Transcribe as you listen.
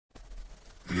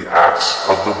The Axe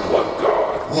of the Blood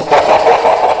God.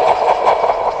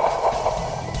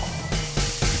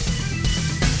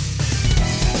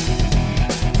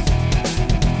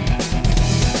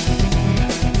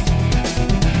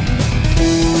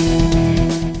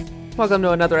 Welcome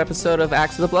to another episode of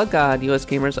Axe of the Blood God, US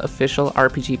Gamer's official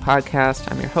RPG podcast.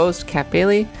 I'm your host, Kat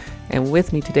Bailey, and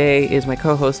with me today is my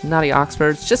co-host, Nadia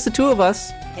Oxford. It's just the two of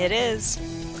us. It is.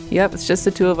 Yep, it's just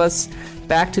the two of us,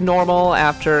 back to normal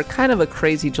after kind of a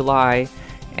crazy July.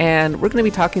 And we're going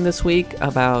to be talking this week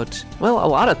about, well, a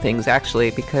lot of things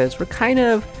actually, because we're kind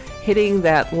of hitting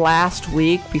that last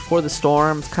week before the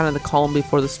storm. It's kind of the calm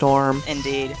before the storm.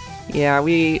 Indeed. Yeah,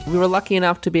 we were lucky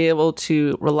enough to be able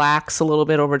to relax a little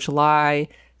bit over July,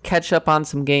 catch up on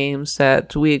some games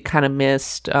that we had kind of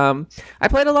missed. I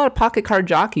played a lot of Pocket Card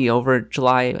Jockey over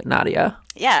July, Nadia.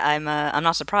 Yeah, I'm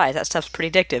not surprised. That stuff's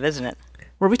pretty addictive, isn't it?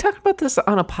 Were we talking about this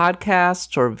on a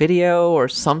podcast or video or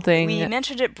something? We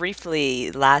mentioned it briefly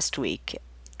last week.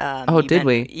 Did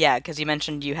we? Yeah, because you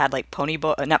mentioned you had like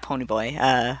not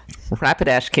Ponyboy.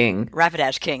 Rapidash King.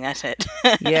 Rapidash King, that's it.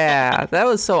 Yeah, that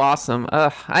was so awesome.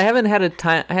 I haven't had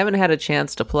a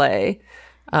chance to play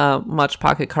much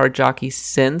Pocket Card Jockey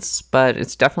since, but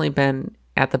it's definitely been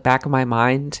at the back of my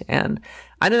mind, and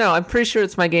I don't know. I'm pretty sure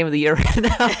it's my game of the year right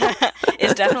now.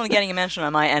 It's definitely getting a mention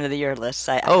on my end of the year list.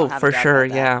 I oh, don't have for a doubt sure,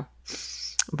 about that. yeah.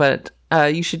 But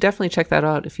you should definitely check that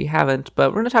out if you haven't.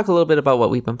 But we're going to talk a little bit about what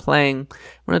we've been playing.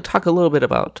 We're going to talk a little bit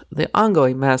about the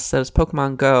ongoing mess that is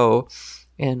Pokemon Go,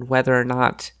 and whether or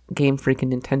not Game Freak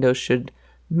and Nintendo should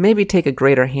maybe take a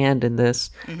greater hand in this.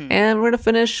 Mm-hmm. And we're going to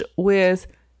finish with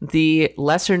the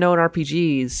lesser-known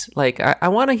RPGs. Like, I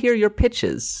want to hear your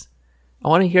pitches. I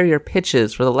want to hear your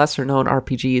pitches for the lesser-known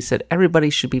RPGs that everybody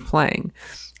should be playing.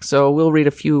 So we'll read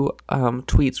a few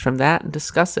tweets from that and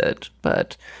discuss it.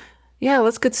 But yeah,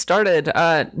 let's get started.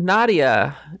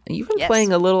 Nadia, you've been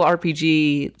playing a little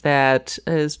RPG that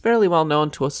is fairly well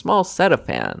known to a small set of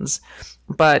fans,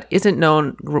 but isn't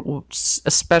known,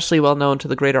 especially well known to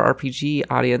the greater RPG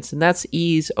audience, and that's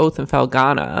Ys Oath and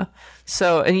Felghana.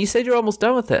 So, and you said you're almost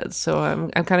done with it. So I'm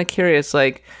kind of curious,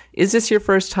 like, is this your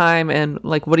first time, and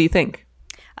like, what do you think?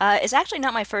 It's actually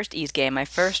not my first Ys game. My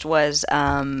first was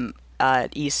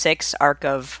Ys 6, Arc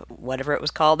of whatever it was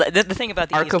called. The thing about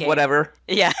the Arc Ys of game, whatever.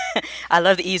 Yeah, I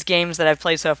love the Ys games that I've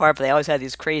played so far, but they always have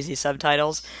these crazy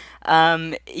subtitles.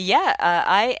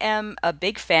 I am a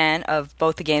big fan of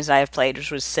both the games that I have played,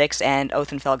 which was 6 and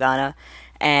Oath and Felghana,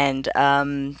 and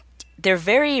they're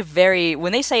very, very...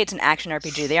 When they say it's an action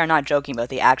RPG, they are not joking about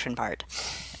the action part.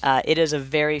 It is a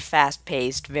very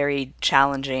fast-paced, very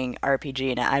challenging RPG,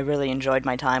 and I really enjoyed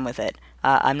my time with it.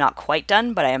 I'm not quite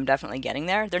done, but I am definitely getting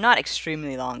there. They're not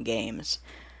extremely long games.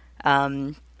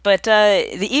 But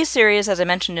the Ys series, as I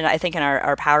mentioned, I think in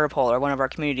our power poll, or one of our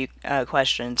community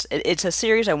questions, it's a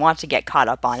series I want to get caught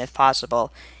up on if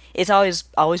possible. It's always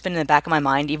been in the back of my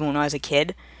mind, even when I was a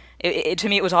kid. To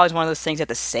me, it was always one of those things that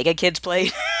the Sega kids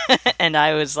played, and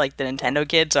I was like the Nintendo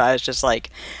kid, so I was just like,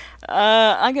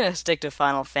 I'm going to stick to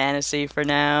Final Fantasy for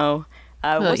now.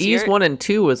 Ys 1 and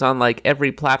 2 was on like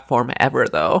every platform ever,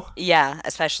 though. Yeah,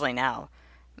 especially now.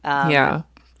 Yeah.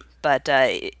 But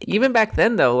even back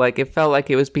then, though, like it felt like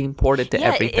it was being ported to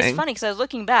everything. It's funny because I was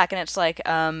looking back, and it's like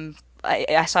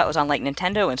I saw it was on like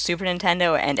Nintendo and Super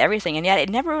Nintendo and everything, and yet it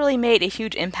never really made a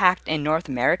huge impact in North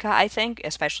America. I think,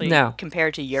 especially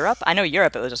compared to Europe. I know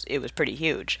Europe it was pretty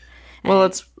huge.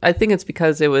 Well, I think it's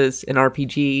because it was an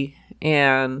RPG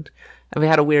and it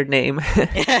had a weird name,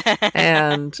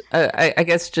 and I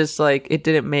guess just like it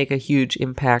didn't make a huge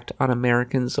impact on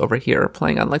Americans over here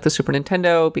playing on like the Super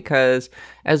Nintendo, because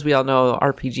as we all know,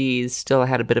 RPGs still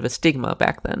had a bit of a stigma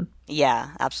back then. Yeah,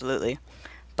 absolutely.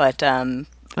 But I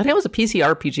think it was a PC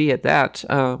RPG at that.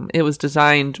 It was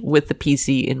designed with the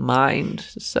PC in mind,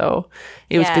 so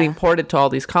it was getting ported to all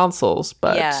these consoles.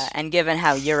 But yeah, and given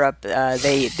how Europe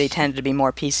they tended to be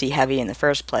more PC heavy in the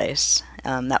first place,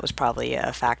 that was probably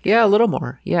a factor. Yeah, a little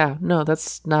more. Yeah, no,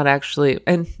 that's not actually.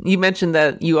 And you mentioned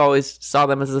that you always saw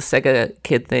them as a Sega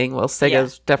kid thing. Well,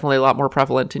 Sega's definitely a lot more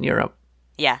prevalent in Europe.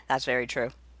 Yeah, that's very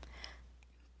true.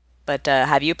 But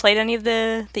have you played any of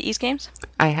the Ys games?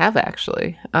 I have,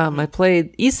 actually. I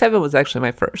played... Ys 7 was actually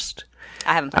my first.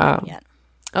 I haven't played it yet.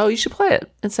 Oh, you should play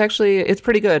it. It's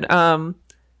pretty good.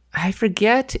 I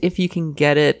forget if you can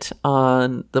get it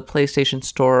on the PlayStation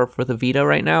Store for the Vita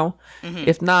right now. Mm-hmm.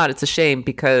 If not, it's a shame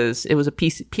because it was a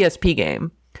PSP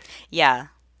game. Yeah.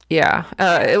 Yeah.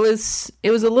 It was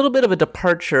a little bit of a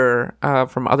departure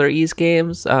from other Ys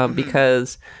games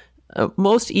because...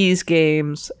 most Ys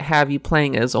games have you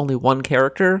playing as only one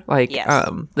character, like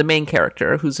the main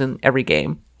character who's in every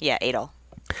game. Yeah, Adol.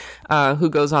 who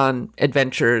goes on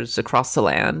adventures across the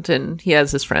land, and he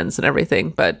has his friends and everything.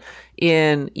 But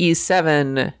in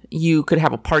E7, you could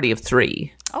have a party of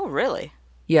 3. Oh, really?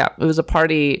 Yeah, it was a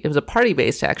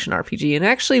party-based action RPG, and it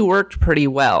actually worked pretty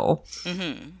well.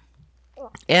 Mm-hmm.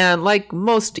 And like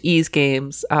most Ys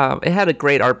games, it had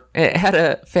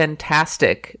a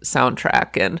fantastic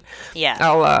soundtrack, and yeah,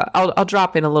 I'll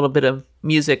drop in a little bit of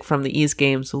music from the Ys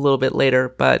games a little bit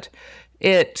later, but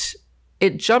it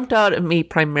jumped out at me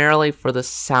primarily for the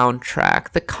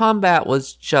soundtrack. The combat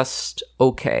was just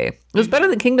okay. It was better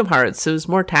than Kingdom Hearts. It was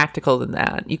more tactical than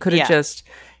that. You could have just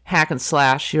hack and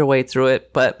slash your way through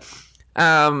it, but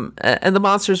and the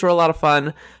monsters were a lot of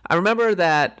fun. I remember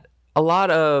that a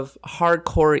lot of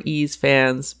hardcore Ys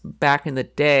fans back in the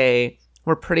day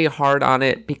were pretty hard on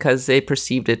it because they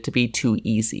perceived it to be too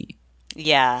easy.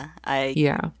 Yeah,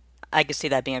 I could see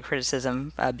that being a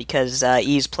criticism because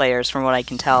Ys players, from what I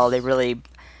can tell, they really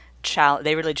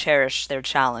cherish their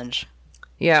challenge.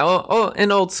 Yeah,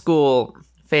 and old school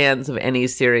fans of any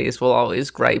series will always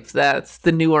gripe that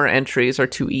the newer entries are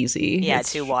too easy. Yeah,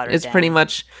 too watered down. It's pretty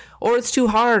much, or it's too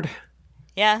hard.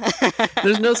 Yeah.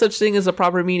 There's no such thing as a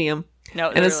proper medium. No,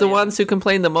 and it's really the ones who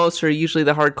complain the most are usually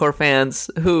the hardcore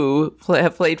fans who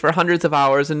have played for hundreds of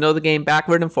hours and know the game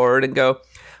backward and forward and go,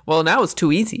 well, now it's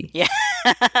too easy. Yeah.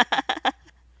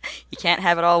 You can't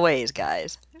have it all ways,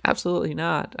 guys. Absolutely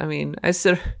not. I mean, this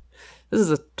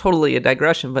is totally a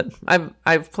digression, but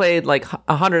I've played like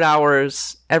 100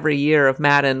 hours every year of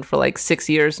Madden for like 6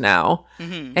 years now.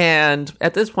 Mm-hmm. And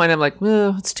at this point, I'm like,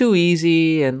 it's too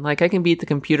easy. And like, I can beat the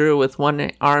computer with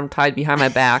one arm tied behind my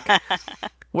back.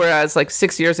 Whereas like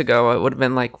 6 years ago, it would have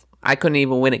been like, I couldn't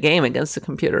even win a game against the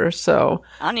computer. So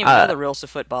I don't even know the rules of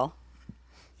football.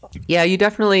 Yeah, you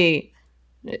definitely...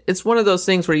 It's one of those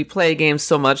things where you play games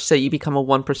so much that you become a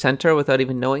 1%er without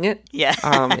even knowing it. Yeah.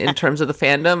 In terms of the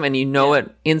fandom, and you know it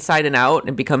inside and out, and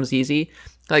it becomes easy.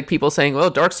 Like people saying,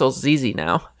 well, Dark Souls is easy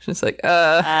now. It's like,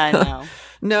 no.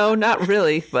 No, not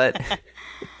really, but...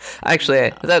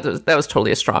 Actually, that was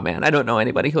totally a straw man. I don't know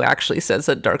anybody who actually says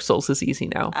that Dark Souls is easy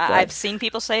now. I've seen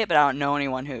people say it, but I don't know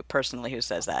anyone who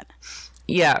says that.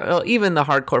 Yeah, well, even the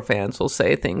hardcore fans will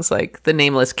say things like the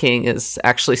Nameless King is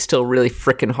actually still really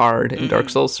freaking hard in Dark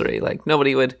Souls 3. Like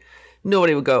nobody would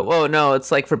go, "Oh no, it's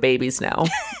like for babies now."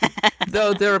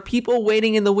 Though there are people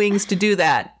waiting in the wings to do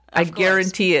that. I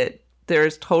guarantee it.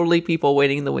 There's totally people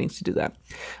waiting in the wings to do that.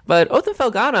 But Oath and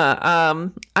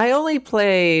Felghana, I only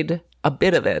played a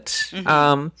bit of it.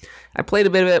 Mm-hmm. I played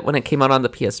a bit of it when it came out on the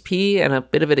PSP, and a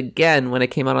bit of it again when it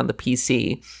came out on the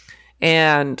PC.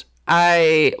 And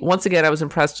I was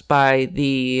impressed by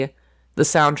the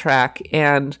soundtrack,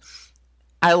 and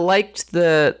I liked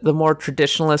the more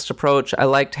traditionalist approach. I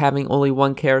liked having only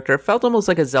one character. It felt almost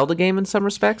like a Zelda game in some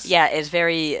respects. Yeah, it's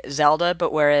very Zelda,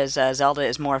 but whereas Zelda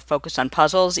is more focused on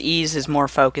puzzles, Ys is more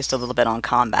focused a little bit on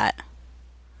combat.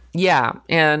 Yeah,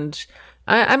 and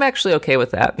I'm actually okay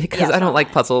with that because I don't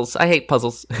like puzzles. I hate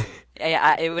puzzles.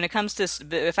 When it comes to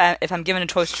if I'm given a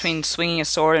choice between swinging a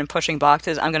sword and pushing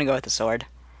boxes, I'm going to go with the sword.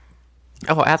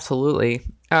 Oh, absolutely.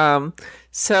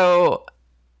 So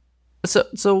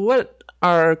what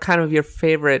are kind of your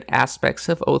favorite aspects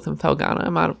of Oath and Felghana?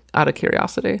 I'm out of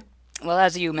curiosity. Well,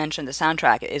 as you mentioned, the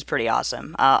soundtrack is pretty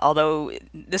awesome. Although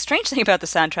the strange thing about the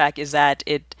soundtrack is that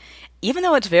even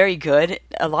though it's very good,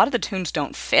 a lot of the tunes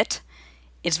don't fit.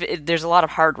 There's a lot of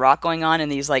hard rock going on in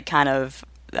these like kind of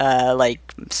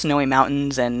like snowy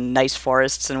mountains and nice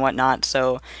forests and whatnot.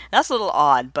 So that's a little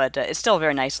odd, but it's still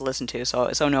very nice to listen to.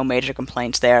 So no major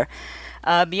complaints there.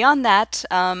 Beyond that,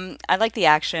 I like the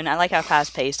action. I like how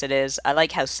fast-paced it is. I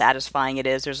like how satisfying it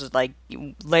is. There's like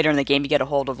later in the game you get a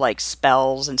hold of like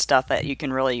spells and stuff that you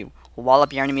can really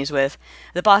wallop your enemies with.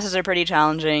 The bosses are pretty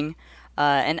challenging.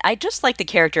 And I just like the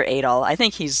character Adol.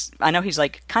 I know he's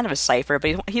like kind of a cipher,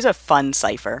 but he's a fun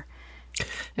cipher.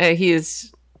 Yeah,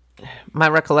 my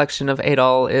recollection of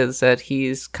Adol is that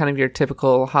he's kind of your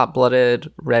typical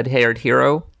hot-blooded, red-haired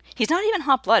hero. He's not even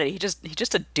hot-blooded. He's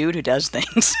just a dude who does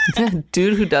things.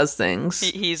 Dude who does things.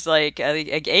 He's like,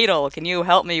 Adol, can you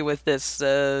help me with this,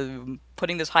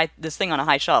 putting this thing on a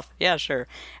high shelf? Yeah, sure.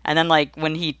 And then like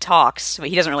when he talks,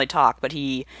 he doesn't really talk, but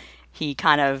he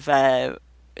kind of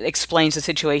explains the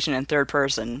situation in third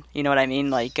person. You know what I mean?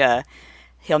 Like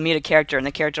he'll meet a character and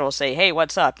the character will say, "Hey,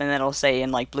 what's up?" And then it'll say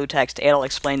in like blue text, "Adol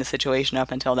explain the situation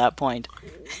up until that point."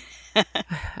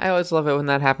 I always love it when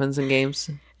that happens in games.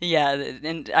 Yeah,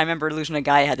 and I remember Illusion of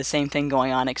Gaia had the same thing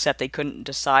going on, except they couldn't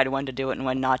decide when to do it and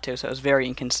when not to, so it was very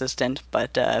inconsistent,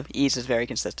 but Ys is very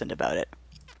consistent about it.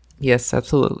 Yes,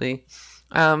 absolutely.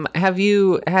 Have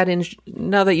you had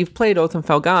now that you've played Oath and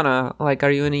Felghana? Like,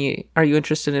 are you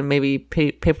interested in maybe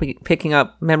picking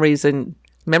up memories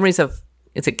of?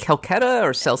 Is it Calcutta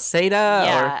or Celceta?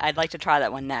 Yeah, I'd like to try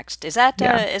that one next. Is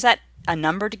that a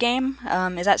numbered game?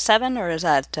 Is that 7 or is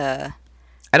that?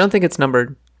 I don't think it's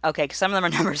numbered. Okay, because some of them are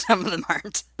numbered, some of them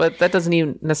aren't. But that doesn't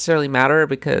even necessarily matter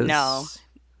because no,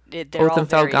 Oath and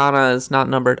Felghana is not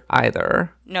numbered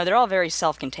either. No, they're all very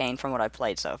self-contained from what I've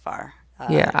played so far.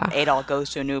 Adol goes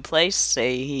to a new place,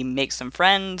 he makes some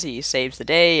friends, he saves the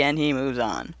day, and he moves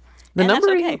on. That's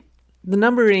okay. The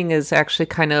numbering is actually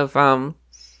kind of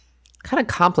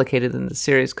complicated in the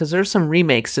series because there's some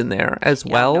remakes in there as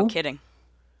well. No kidding.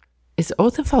 Is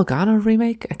Oath and Felghana a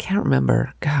remake? I can't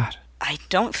remember. God. I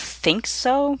don't think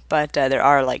so, but there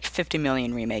are like 50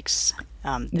 million remakes.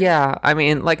 Yeah, I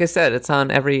mean, like I said, it's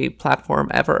on every platform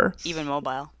ever. Even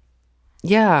mobile.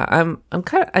 Yeah, I'm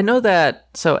kind of. I know that.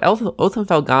 So, Oath and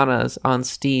Felghana is on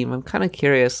Steam. I'm kind of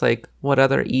curious, like, what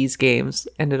other Ys games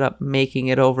ended up making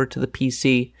it over to the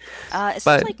PC. It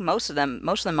seems like most of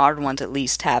the modern ones at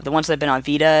least have. The ones that have been on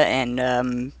Vita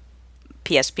and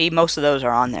PSP, most of those are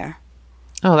on there.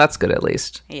 Oh, that's good at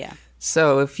least. Yeah.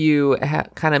 So if you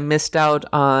kind of missed out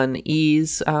on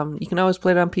Ys, you can always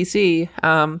play it on PC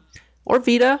or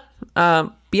Vita.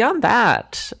 Beyond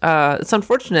that, it's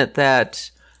unfortunate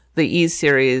that the Ys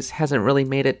series hasn't really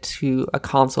made it to a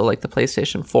console like the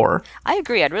PlayStation 4. I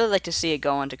agree. I'd really like to see it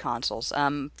go onto consoles.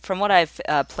 From what I've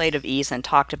played of Ys and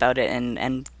talked about it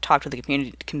and talked with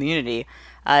the community,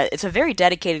 it's a very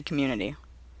dedicated community.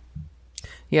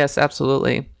 Yes,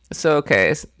 absolutely. So,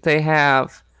 okay, they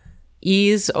have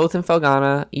Ys, Oath and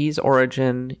Felghana, Ys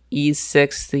Origin, Ys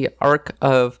 6, the Ark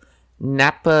of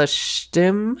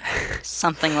Napashtim.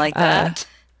 Something like that.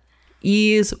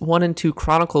 Ys 1 and 2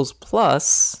 Chronicles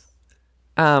Plus,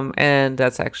 and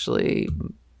that's actually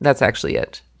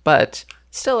it. But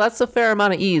still, that's a fair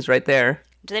amount of Ys right there.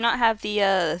 Do they not have the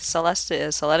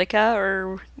Celestica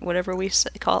or whatever we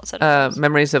call it?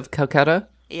 Memories of Calcutta?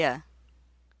 Yeah.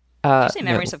 Did you say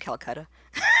Memories of Calcutta?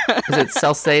 Is it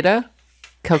Celceta?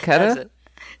 Calcutta?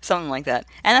 Something like that.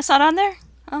 And that's not on there?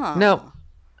 Oh. No.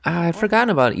 I've forgotten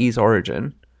about Ys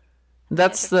Origin.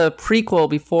 That's the prequel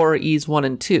before Ys 1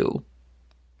 and 2.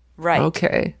 Right.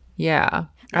 Okay. Yeah.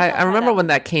 I remember when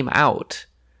that came out.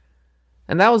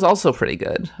 And that was also pretty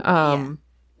good. And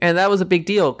that was a big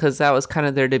deal because that was kind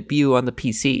of their debut on the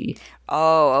PC.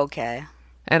 Oh, okay.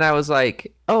 And I was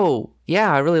like, oh,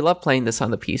 yeah, I really love playing this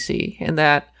on the PC.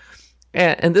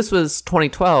 And this was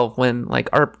 2012 when like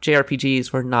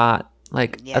JRPGs were not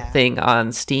like a thing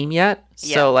on Steam yet.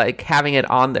 So like having it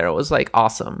on there was like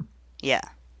awesome. Yeah.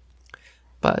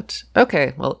 But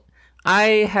okay, well,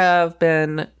 I have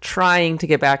been trying to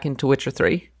get back into Witcher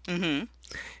 3. Mm-hmm.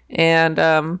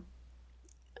 And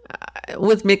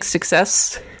with mixed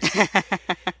success.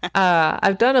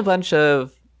 I've done a bunch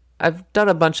of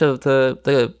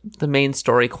the main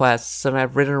story quests, and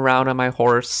I've ridden around on my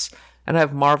horse, and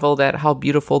I've marveled at how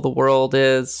beautiful the world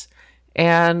is.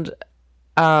 And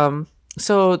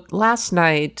so last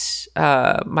night,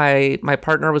 my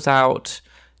partner was out,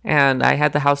 and I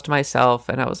had the house to myself,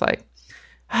 and I was like,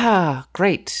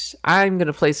 great. I'm going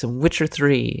to play some Witcher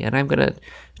 3, and I'm going to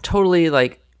totally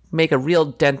like make a real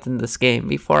dent in this game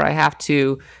before I have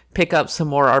to pick up some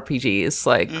more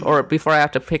RPGs, or before I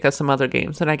have to pick up some other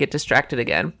games, and I get distracted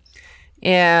again.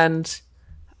 And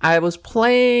I was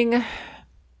playing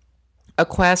a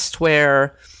quest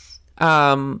where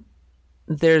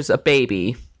there's a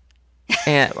baby,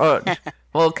 and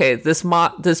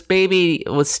this baby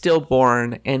was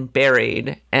stillborn and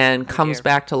buried and comes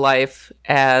back to life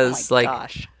as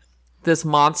this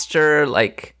monster,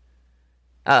 like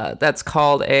that's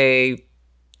called a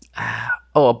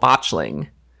botchling.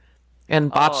 And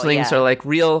botchlings are like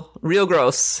real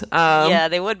gross. Yeah,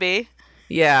 they would be.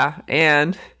 Yeah,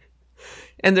 and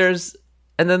then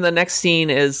the next scene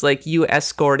is like you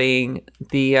escorting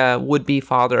the would-be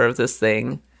father of this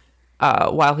thing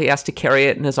while he has to carry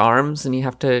it in his arms, and you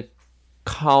have to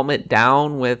calm it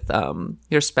down with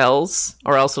your spells,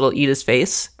 or else it'll eat his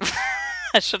face.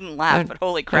 I shouldn't laugh, but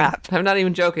holy crap! I'm not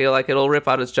even joking. Like it'll rip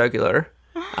out his jugular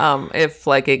if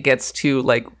like it gets too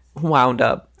like wound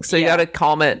up. So you got to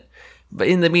calm it. But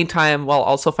in the meantime, while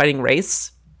also fighting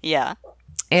Wraiths. Yeah.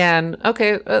 And,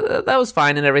 okay, that was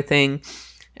fine and everything.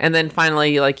 And then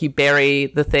finally, like, you bury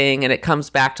the thing, and it comes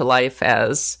back to life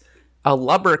as a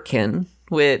lubberkin,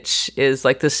 which is,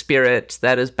 like, the spirit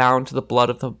that is bound to the blood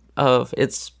of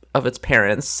its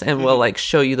parents and will, like,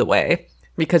 show you the way.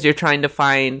 Because you're trying to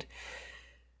find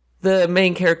the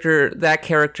main character, that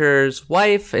character's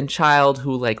wife and child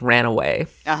who, like, ran away.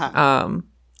 And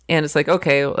it's like,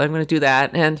 okay, well, I'm going to do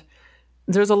that. And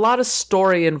there's a lot of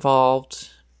story involved,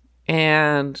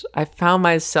 and I found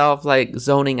myself like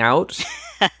zoning out.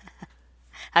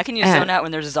 How can you zone out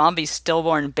when there's zombies,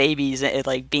 stillborn babies,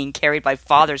 like being carried by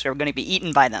fathers who are going to be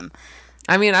eaten by them?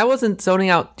 I mean, I wasn't zoning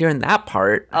out during that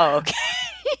part. Oh,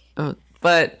 okay.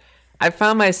 But I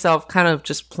found myself kind of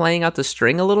just playing out the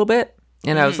string a little bit.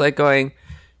 And I was like going,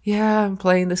 yeah, I'm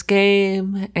playing this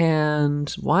game. And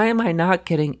why am I not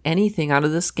getting anything out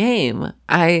of this game?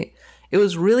 It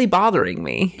was really bothering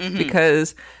me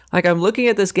because like I'm looking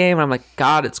at this game and I'm like,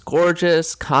 God, it's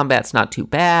gorgeous. Combat's not too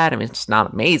bad. I mean, it's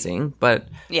not amazing, but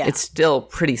it's still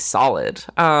pretty solid.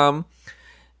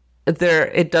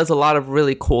 It does a lot of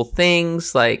really cool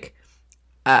things. Like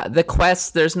the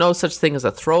quests, there's no such thing as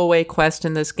a throwaway quest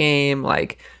in this game.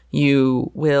 Like you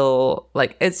will,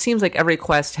 like, it seems like every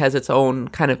quest has its own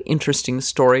kind of interesting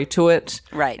story to it.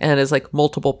 Right. And it's like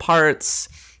multiple parts.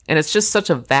 And it's just such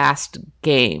a vast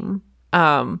game.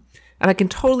 And I can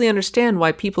totally understand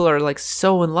why people are like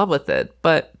so in love with it,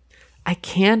 but I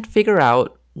can't figure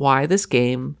out why this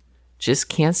game just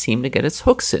can't seem to get its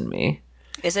hooks in me.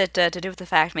 Is it to do with the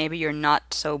fact maybe you're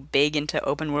not so big into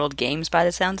open world games by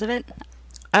the sounds of it?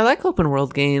 I like open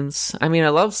world games. I mean, I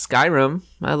love Skyrim.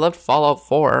 I loved Fallout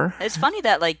 4. It's funny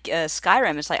that like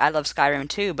Skyrim, it's like I love Skyrim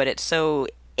too, but it's so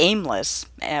aimless,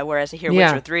 whereas here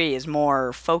Witcher 3 is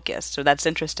more focused, so that's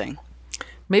interesting.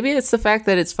 Maybe it's the fact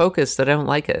that it's focused that I don't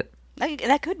like it.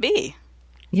 That could be.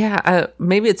 Yeah,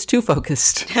 maybe it's too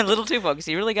focused. A little too focused.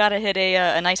 You really got to hit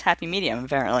a nice happy medium,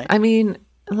 apparently. I mean,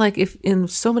 like, if in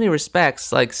so many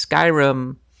respects, like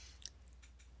Skyrim,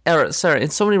 in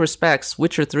so many respects,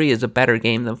 Witcher 3 is a better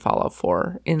game than Fallout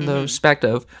 4 in the respect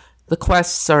of the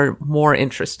quests are more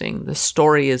interesting, the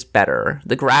story is better,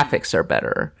 the graphics are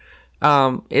better.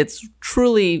 It's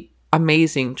truly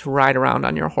amazing to ride around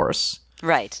on your horse.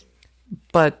 Right.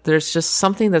 But there's just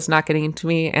something that's not getting into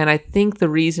me, and I think the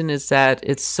reason is that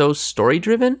it's so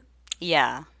story-driven.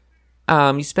 Yeah.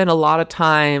 You spend a lot of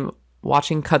time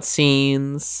watching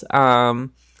cutscenes.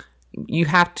 You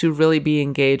have to really be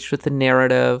engaged with the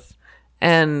narrative,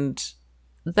 and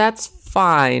that's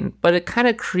fine, but it kind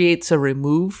of creates a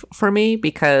remove for me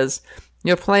because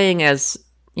you're playing as,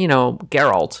 you know,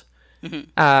 Geralt,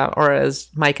 or as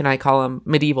Mike and I call him,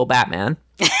 medieval Batman.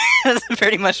 That's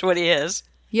pretty much what he is.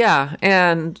 Yeah,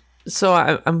 and so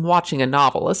I'm watching a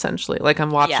novel, essentially. Like,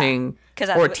 I'm watching,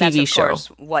 or a TV show. That's,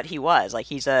 of course, what he was. Like,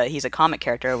 he's a comic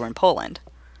character over in Poland.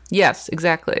 Yes,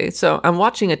 exactly. So I'm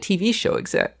watching a TV show,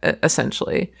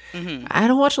 essentially. I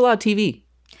don't watch a lot of TV.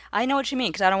 I know what you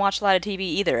mean, because I don't watch a lot of TV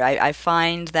either. I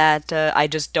find that I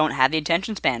just don't have the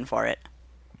attention span for it.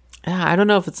 I don't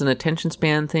know if it's an attention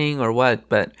span thing or what,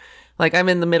 but, like, I'm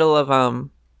in the middle of, I'm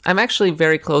actually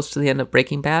very close to the end of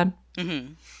Breaking Bad.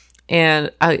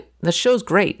 And the show's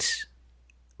great,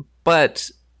 but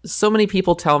so many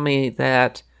people tell me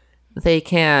that they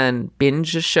can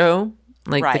binge a show.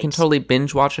 Like, they can totally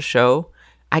binge watch a show.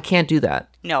 I can't do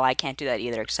that. No, I can't do that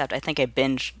either, except I think I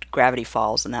binged Gravity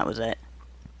Falls, and that was it.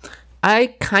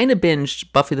 I kind of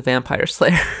binged Buffy the Vampire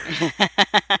Slayer.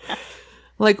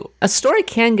 Like, a story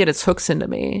can get its hooks into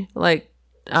me, like,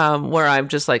 where I'm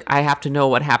just like, I have to know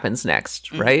what happens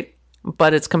next, right?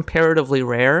 But it's comparatively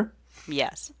rare.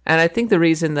 Yes. And I think the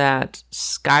reason that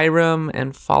Skyrim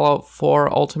and Fallout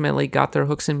 4 ultimately got their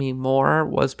hooks in me more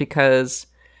was because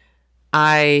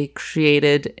I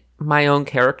created my own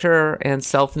character and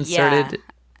self-inserted.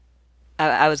 Yeah.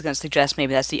 I was going to suggest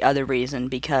maybe that's the other reason,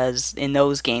 because in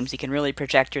those games you can really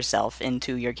project yourself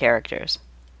into your characters.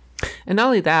 And not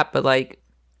only that, but like,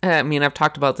 I mean, I've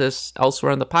talked about this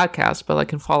elsewhere on the podcast, but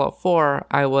like in Fallout 4,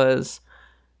 I was,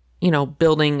 you know,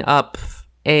 building up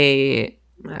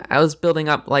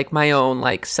like my own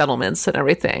like settlements and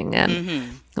everything,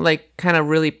 and like kind of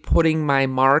really putting my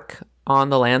mark on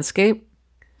the landscape.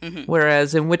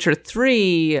 Whereas in Witcher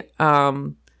 3,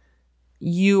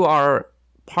 you are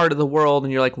part of the world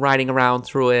and you're like riding around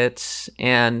through it,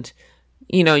 and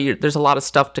you know, there's a lot of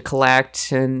stuff to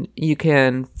collect, and you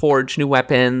can forge new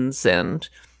weapons, and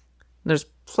there's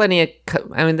plenty of,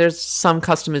 there's some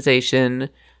customization.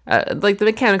 Like, the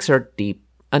mechanics are deep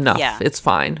enough. Yeah. It's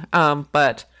fine.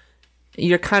 But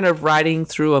you're kind of riding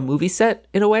through a movie set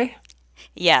in a way.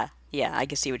 Yeah, I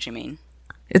can see what you mean.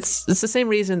 It's the same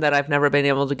reason that I've never been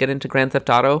able to get into Grand Theft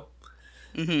Auto.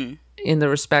 In the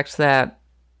respect that,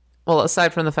 well,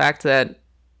 aside from the fact that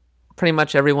pretty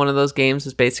much every one of those games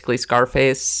is basically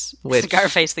Scarface.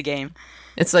 Scarface the game.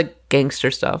 It's like gangster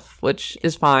stuff, which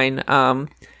is fine.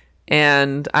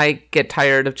 And I get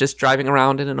tired of just driving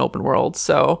around in an open world.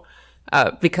 So,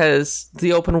 because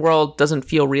the open world doesn't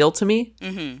feel real to me,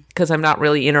 because I'm not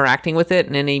really interacting with it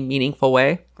in any meaningful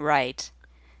way. Right.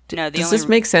 No, the Does only this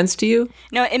make sense to you?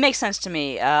 No, it makes sense to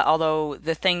me. Although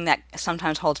the thing that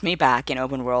sometimes holds me back in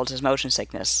open worlds is motion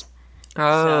sickness.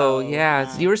 Oh, So,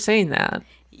 yeah. You were saying that.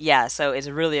 Yeah, so it's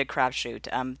really a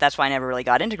crapshoot. That's why I never really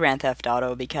got into Grand Theft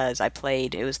Auto, because I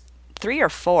played, it was 3 or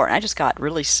 4, and I just got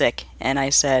really sick, and I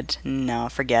said, no,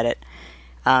 forget it.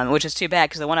 Which is too bad,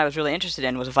 because the one I was really interested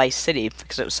in was Vice City,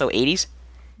 because it was so 80s.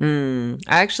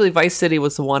 Actually, Vice City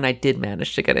was the one I did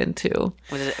manage to get into.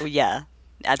 Yeah,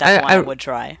 that's one I would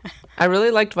try. I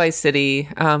really liked Vice City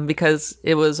because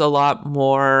it was a lot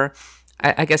more,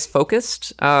 I guess,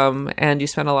 focused. And you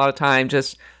spend a lot of time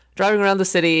just driving around the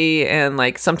city. And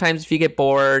like sometimes if you get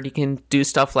bored, you can do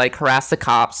stuff like harass the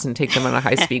cops and take them on a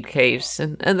high-speed chase.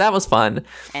 And that was fun.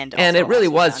 And it really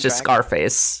was just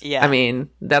Scarface. Yeah. I mean,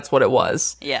 that's what it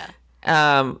was. Yeah.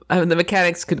 I mean, the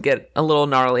mechanics could get a little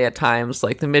gnarly at times.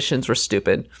 Like the missions were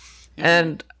stupid. Mm-hmm.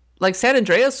 And like San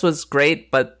Andreas was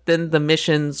great, but then the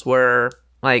missions were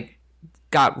like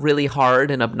got really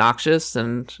hard and obnoxious,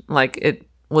 and like it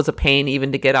was a pain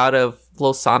even to get out of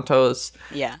Los Santos.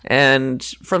 Yeah. And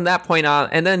from that point on,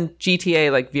 and then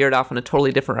GTA like veered off in a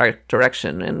totally different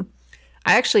direction. And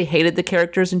I actually hated the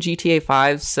characters in GTA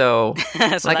 5, so,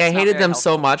 like I hated them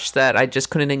so much that I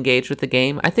just couldn't engage with the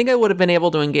game. I think I would have been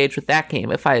able to engage with that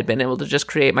game if I had been able to just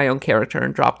create my own character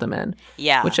and drop them in.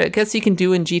 Yeah. Which I guess you can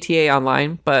do in GTA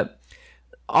Online, but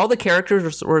all the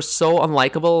characters were so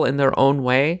unlikable in their own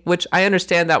way, which I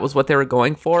understand that was what they were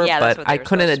going for, but I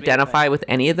couldn't identify with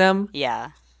any of them. Yeah.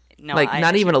 No, like,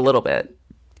 not even a little bit.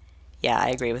 Yeah, I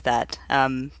agree with that.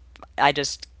 I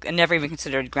never even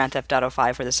considered Grand Theft Auto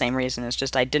 5 for the same reason. It's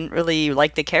just I didn't really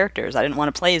like the characters. I didn't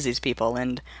want to play as these people,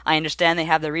 and I understand they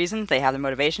have their reasons, they have their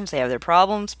motivations, they have their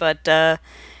problems, but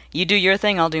you do your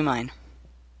thing, I'll do mine.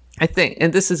 I think,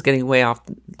 and this is getting way off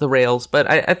the rails, but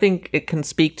I think it can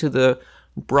speak to the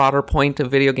broader point of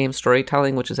video game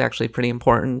storytelling, which is actually pretty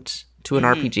important to an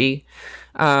RPG.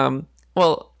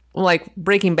 Well, like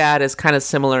Breaking Bad is kind of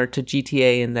similar to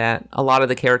GTA in that a lot of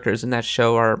the characters in that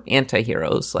show are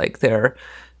anti-heroes. Like they're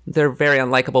very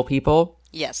unlikable people.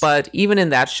 Yes. But even in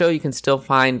that show, you can still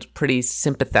find pretty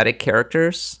sympathetic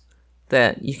characters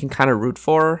that you can kind of root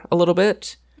for a little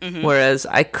bit. Mm-hmm. Whereas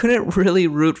I couldn't really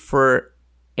root for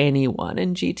anyone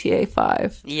in GTA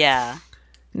 5. Yeah.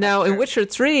 Now, in Witcher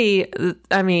 3,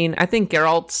 I mean, I think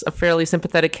Geralt's a fairly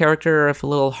sympathetic character, if a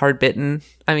little hard-bitten.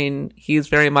 I mean, he's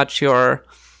very much your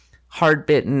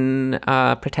hard-bitten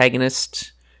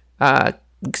protagonist,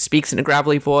 speaks in a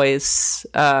gravelly voice,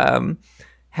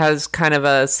 has kind of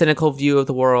a cynical view of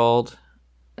the world,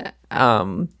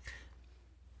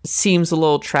 seems a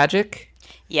little tragic.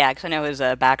 Yeah, because I know his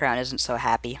background isn't so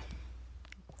happy.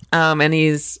 And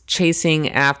he's chasing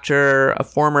after a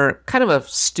former kind of a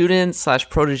student /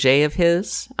 protege of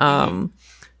his.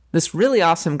 This really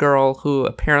awesome girl who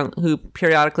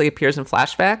periodically appears in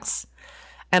flashbacks.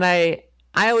 And I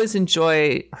always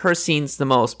enjoy her scenes the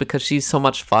most because she's so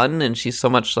much fun and she's so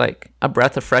much like a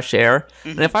breath of fresh air. Mm-hmm.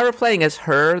 And if I were playing as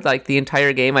her like the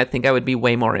entire game, I think I would be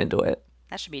way more into it.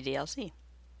 That should be DLC.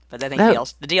 But I think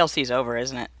the DLC's over,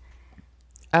 isn't it?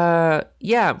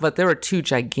 Yeah, but there were 2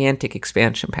 gigantic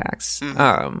expansion packs,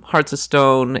 Hearts of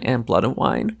Stone and Blood and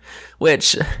Wine,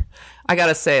 which I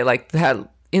gotta say, like that,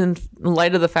 in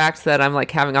light of the fact that I'm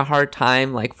like having a hard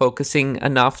time like focusing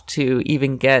enough to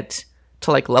even get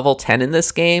to like level 10 in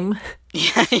this game.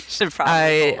 Yeah, you should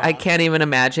probably. I can't even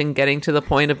imagine getting to the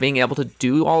point of being able to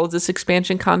do all of this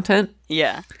expansion content.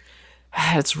 Yeah.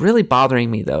 It's really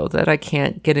bothering me though that I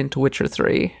can't get into Witcher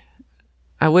 3.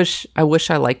 I wish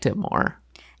I liked it more.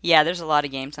 Yeah, there's a lot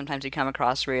of games sometimes you come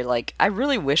across where you're like, I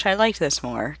really wish I liked this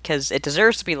more, because it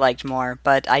deserves to be liked more,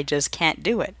 but I just can't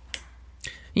do it.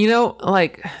 You know,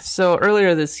 like, so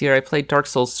earlier this year I played Dark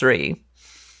Souls 3,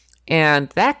 and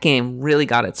that game really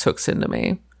got its hooks into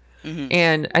me. Mm-hmm.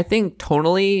 And I think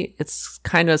tonally it's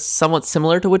kind of somewhat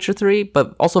similar to Witcher 3,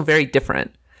 but also very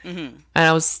different. Mm-hmm. And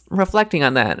I was reflecting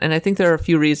on that, and I think there are a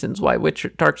few reasons why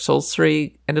Dark Souls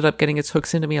 3 ended up getting its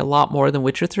hooks into me a lot more than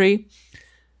Witcher 3.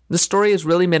 The story is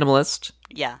really minimalist.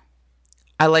 Yeah.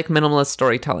 I like minimalist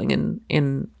storytelling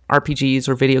in RPGs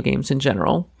or video games in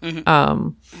general. Mm-hmm.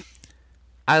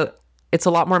 It's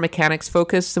a lot more mechanics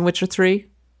focused than Witcher 3.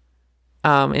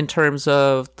 In terms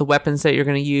of the weapons that you're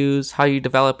going to use, how you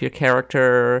develop your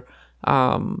character,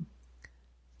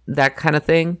 that kind of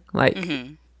thing. Like,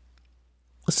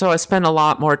 So I spend a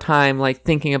lot more time like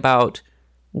thinking about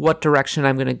what direction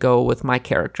I'm going to go with my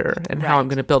character and how I'm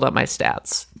going to build up my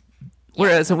stats.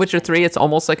 Whereas in Witcher 3, it's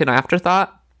almost like an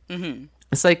afterthought. Mm-hmm.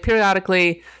 It's like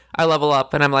periodically I level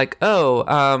up and I'm like,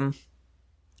 oh,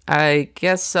 I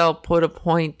guess I'll put a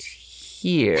point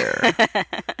here.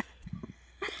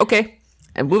 Okay.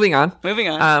 And moving on. Moving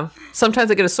on.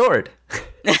 Sometimes I get a sword.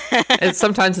 And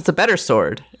sometimes it's a better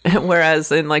sword.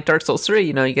 Whereas in like Dark Souls 3,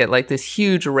 you get like this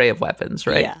huge array of weapons,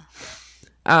 right?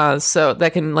 Yeah. So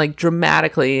that can like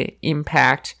dramatically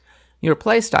impact your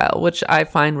playstyle, which I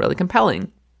find really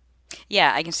compelling.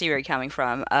 Yeah, I can see where you're coming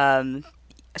from.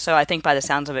 So I think by the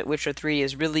sounds of it, Witcher 3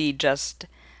 is really just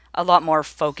a lot more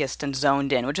focused and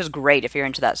zoned in, which is great if you're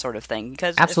into that sort of thing.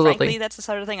 Because Absolutely. frankly, that's the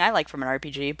sort of thing I like from an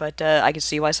RPG, but I can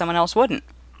see why someone else wouldn't.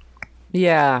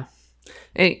 Yeah.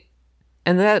 And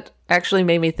that actually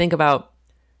made me think about,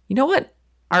 you know what?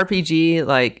 RPG,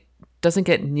 like, doesn't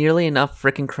get nearly enough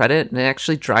freaking credit, and it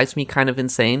actually drives me kind of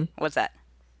insane. What's that?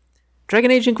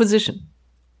 Dragon Age Inquisition.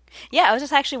 Yeah, I was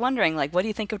just actually wondering, like, what do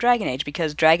you think of Dragon Age?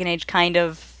 Because Dragon Age kind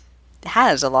of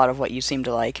has a lot of what you seem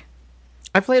to like.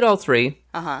 I played all three.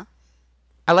 Uh-huh.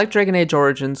 I liked Dragon Age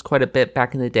Origins quite a bit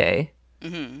back in the day.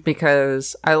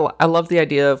 Because I love the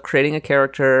idea of creating a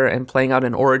character and playing out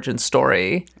an origin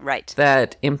story. Right.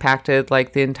 That impacted,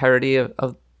 like, the entirety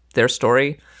of their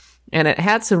story. And it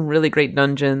had some really great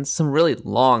dungeons, some really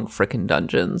long frickin'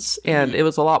 dungeons. And it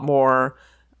was a lot more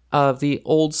of the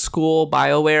old school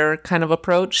BioWare kind of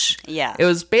approach. Yeah. It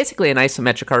was basically an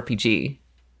isometric RPG.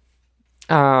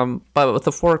 But with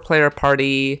a 4-player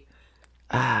party,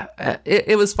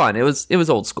 it was fun. It was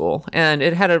old school. And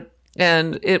it had it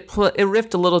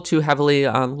riffed a little too heavily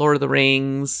on Lord of the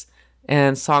Rings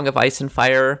and Song of Ice and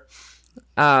Fire.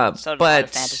 So did a lot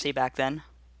of fantasy back then.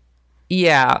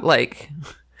 Yeah, like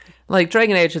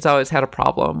Dragon Age has always had a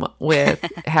problem with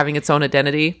having its own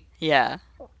identity. Yeah.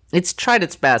 It's tried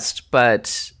its best,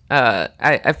 but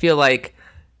I feel like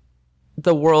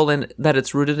the world that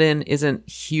it's rooted in isn't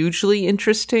hugely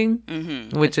interesting,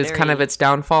 which is kind of its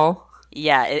downfall.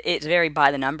 Yeah, it's very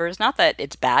by the numbers. Not that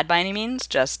it's bad by any means,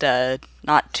 just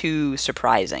not too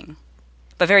surprising,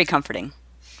 but very comforting.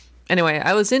 Anyway,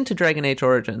 I was into Dragon Age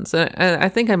Origins, and I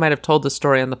think I might have told the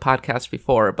story on the podcast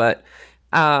before, but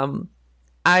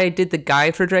I did the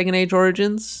guide for Dragon Age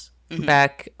Origins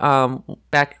back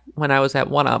when I was at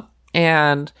 1UP,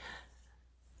 and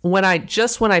when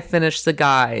I finished the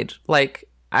guide, like,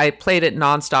 I played it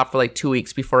nonstop for like 2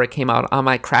 weeks before it came out on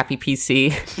my crappy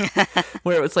PC,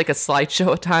 where it was like a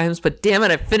slideshow at times. But damn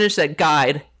it, I finished that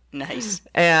guide. Nice.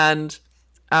 And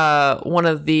one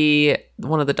of the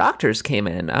doctors came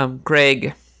in.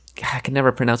 Greg, I can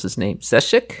never pronounce his name.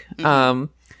 Zeshik,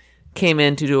 came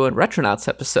in to do a Retronauts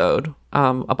episode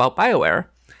about BioWare,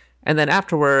 and then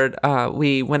afterward,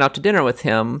 we went out to dinner with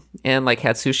him and like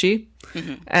had sushi,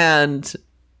 and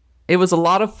it was a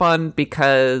lot of fun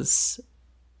because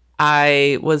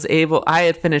I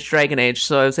had finished Dragon Age,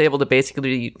 so I was able to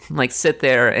basically like sit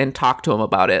there and talk to him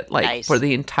about it like for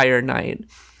the entire night.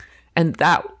 And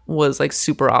that was like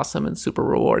super awesome and super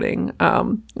rewarding.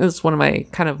 It was one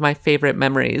of my favorite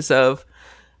memories of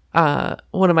being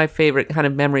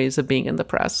in the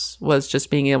press was just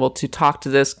being able to talk to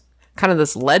this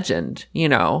legend,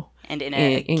 and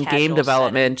in game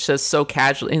development, setting. Just so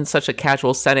casual, in such a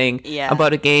casual setting,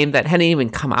 about a game that hadn't even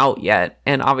come out yet,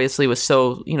 and obviously was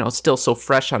so, still so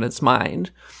fresh on its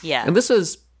mind. Yeah. And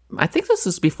I think this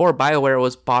was before BioWare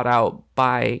was bought out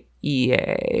by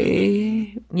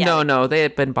EA. Yeah. No, they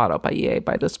had been bought out by EA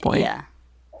by this point. Yeah.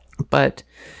 But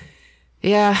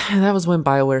yeah, that was when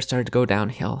BioWare started to go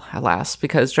downhill, alas,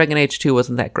 because Dragon Age 2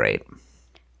 wasn't that great.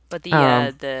 But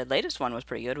the latest one was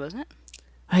pretty good, wasn't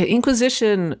it?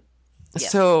 Inquisition. Yes.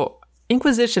 So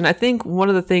Inquisition, I think one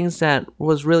of the things that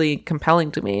was really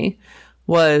compelling to me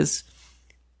was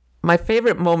my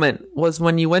favorite moment was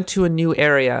when you went to a new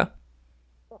area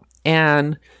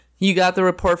and you got the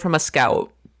report from a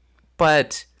scout,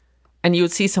 and you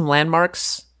would see some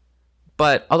landmarks,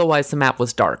 but otherwise the map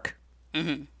was dark.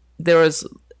 And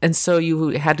so you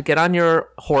had to get on your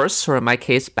horse, or in my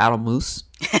case, Battle Moose.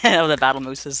 Oh, the Battle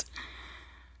Mooses.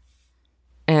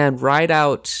 And ride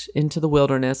out into the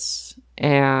wilderness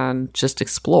and just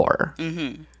explore.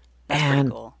 That's pretty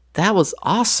cool. That was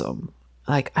awesome.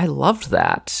 Like, I loved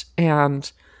that. And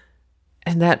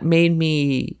that made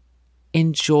me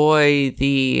enjoy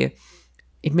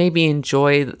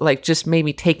just made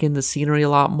me take in the scenery a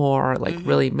lot more,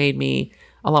 really made me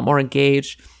a lot more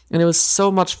engaged. And it was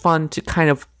so much fun to kind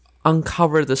of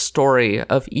uncover the story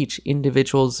of each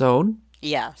individual zone.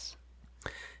 Yes.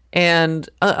 And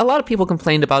a lot of people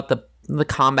complained about the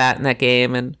combat in that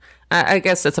game, and I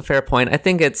guess that's a fair point. I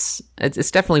think it's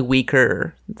definitely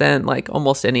weaker than like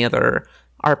almost any other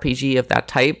RPG of that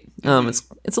type.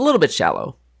 It's a little bit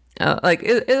shallow.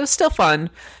 It was still fun.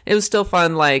 It was still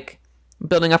fun, like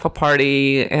building up a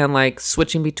party and like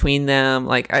switching between them.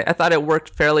 Like I thought it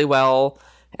worked fairly well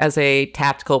as a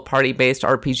tactical party-based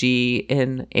RPG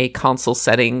in a console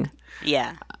setting.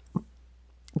 Yeah.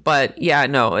 But yeah,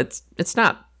 no, it's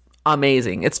not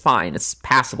amazing. It's fine. It's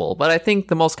passable. But I think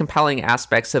the most compelling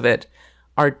aspects of it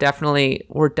were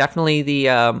definitely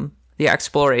the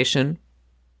exploration,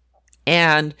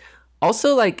 and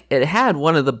also like it had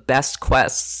one of the best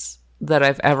quests that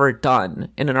I've ever done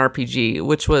in an RPG,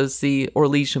 which was the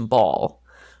Orlesian Ball,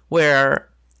 where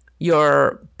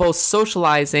you're both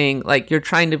socializing, like you're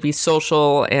trying to be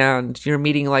social, and you're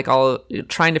meeting like you're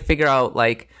trying to figure out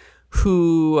like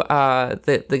who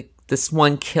this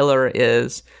one killer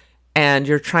is, and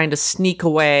you're trying to sneak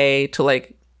away to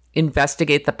like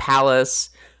investigate the palace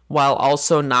while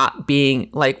also not being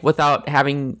like, without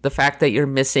having the fact that you're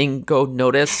missing go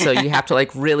noticed, so you have to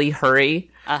like really hurry.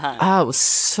 It was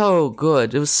so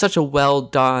good. It was such a well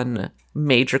done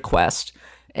major quest,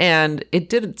 and it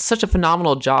did such a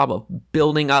phenomenal job of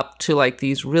building up to like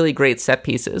these really great set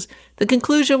pieces. The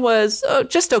conclusion was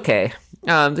just okay.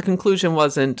 The conclusion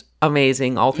wasn't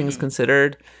amazing, all things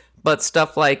considered, but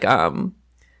stuff like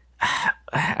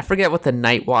I forget what the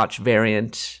Night Watch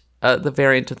variant, the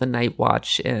variant of the Night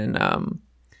Watch in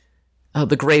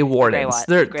the Grey Wardens.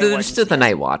 They're just the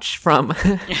Night Watch from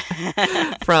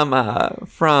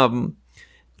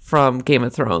from Game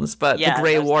of Thrones, but the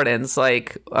Grey Wardens,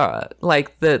 like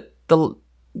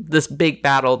this big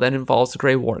battle that involves the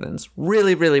Grey Wardens,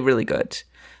 really, really, really good.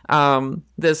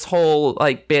 This whole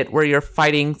like bit where you're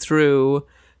fighting through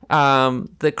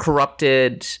the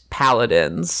corrupted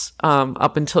paladins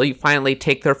up until you finally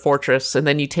take their fortress, and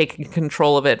then you take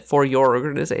control of it for your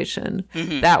organization.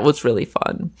 That was really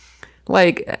fun.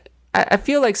 Like, I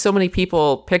feel like so many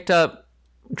people picked up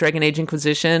Dragon Age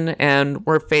Inquisition and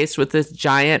were faced with this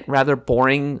giant, rather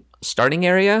boring starting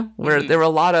area where there were a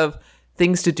lot of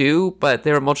things to do, but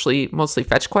they were mostly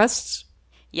fetch quests.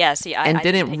 Yeah, see, I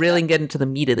didn't really get into the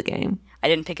meat of the game. I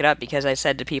didn't pick it up because I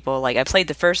said to people, like, I played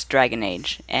the first Dragon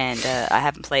Age, and I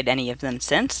haven't played any of them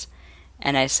since.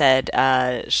 And I said,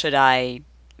 should I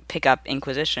pick up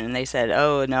Inquisition? And they said,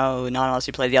 oh, no, not unless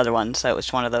you play the other one. So it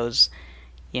was one of those,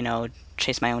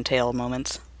 chase my own tail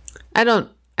moments. I don't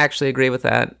actually agree with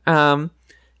that.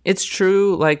 It's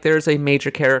true, like, there's a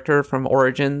major character from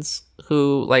Origins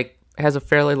who, like, has a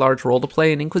fairly large role to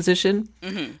play in Inquisition.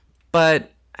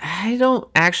 But I don't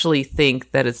actually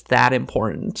think that it's that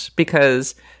important,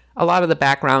 because a lot of the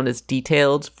background is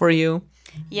detailed for you.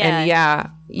 Yeah.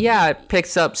 And it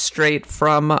picks up straight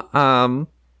from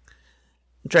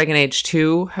Dragon Age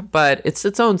 2, but it's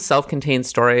its own self-contained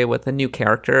story with a new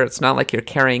character. It's not like you're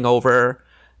carrying over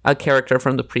a character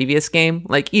from the previous game.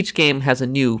 Like, each game has a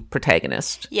new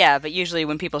protagonist. Yeah, but usually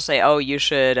when people say, oh, you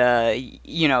should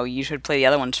play the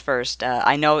other ones first,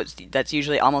 I know that's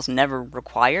usually almost never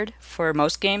required for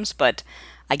most games, but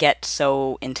I get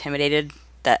so intimidated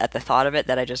at the thought of it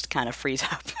that I just kind of freeze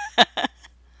up.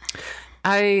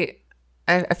 I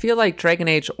feel like Dragon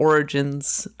Age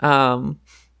Origins, well,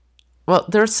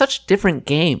 they're such different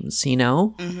games,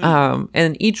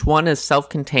 and each one is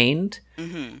self-contained.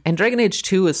 And Dragon Age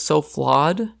 2 is so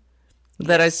flawed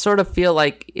that I sort of feel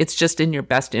like it's just in your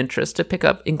best interest to pick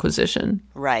up Inquisition.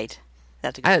 Right.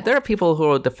 That's a good there are people who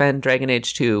will defend Dragon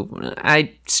Age 2.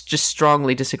 I just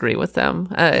strongly disagree with them.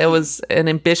 It was an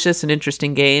ambitious and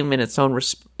interesting game in its own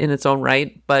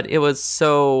right, but it was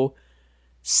so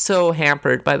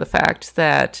hampered by the fact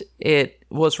that it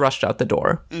was rushed out the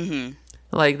door.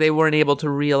 Like, they weren't able to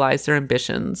realize their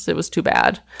ambitions. It was too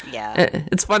bad. Yeah.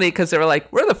 It's funny because they were like,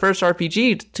 we're the first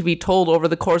RPG to be told over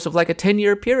the course of like a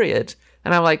 10-year period.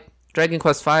 And I'm like, Dragon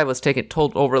Quest V was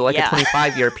told over like a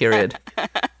 25-year period.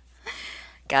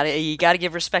 You gotta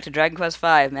give respect to Dragon Quest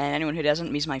V, man. Anyone who doesn't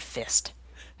meets my fist.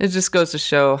 It just goes to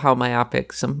show how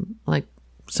myopic some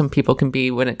people can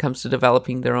be when it comes to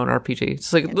developing their own RPG.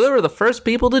 It's like, they were the first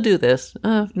people to do this.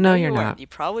 No, you're not. You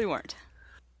probably weren't.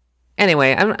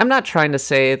 Anyway, I'm not trying to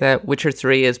say that Witcher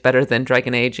 3 is better than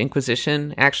Dragon Age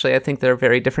Inquisition. Actually, I think they're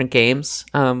very different games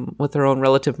with their own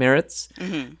relative merits.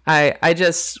 I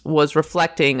just was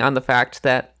reflecting on the fact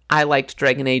that I liked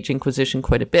Dragon Age Inquisition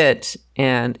quite a bit,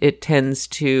 and it tends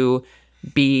to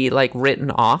be like written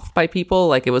off by people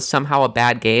like it was somehow a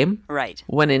bad game. Right.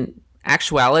 When in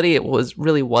actuality, it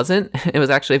really wasn't. It was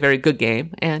actually a very good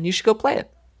game, and you should go play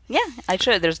it. Yeah, I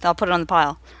should. I'll put it on the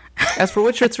pile. As for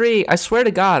Witcher 3, I swear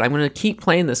to God, I'm going to keep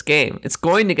playing this game. It's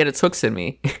going to get its hooks in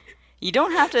me. You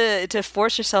don't have to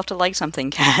force yourself to like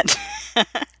something, Kat.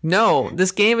 No,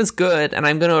 this game is good, and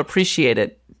I'm going to appreciate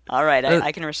it. All right,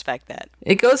 I can respect that.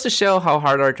 It goes to show how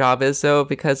hard our job is, though,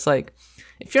 because, like,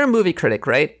 if you're a movie critic,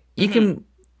 right, you can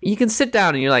you can sit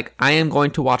down and you're like, I am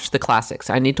going to watch the classics.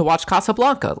 I need to watch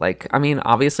Casablanca. Like, I mean,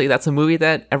 obviously that's a movie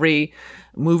that every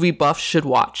movie buff should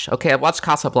watch. Okay, I've watched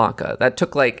Casablanca. That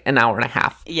took like an hour and a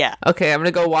half. Yeah. Okay, I'm going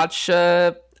to go watch,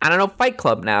 I don't know, Fight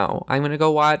Club now. I'm going to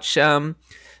go watch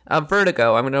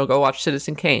Vertigo. I'm going to go watch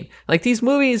Citizen Kane. Like, these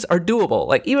movies are doable.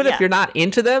 Like, even if you're not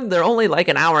into them, they're only like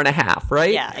an hour and a half,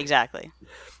 right? Yeah, exactly.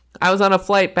 I was on a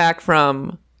flight back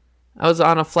from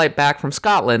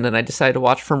Scotland, and I decided to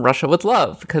watch From Russia with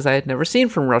Love because I had never seen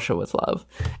From Russia with Love,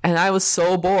 and I was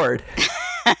so bored.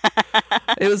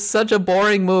 It was such a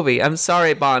boring movie. I'm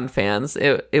sorry, Bond fans.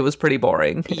 It was pretty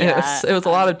boring. Yeah, it was a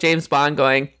lot of James Bond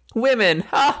going, women,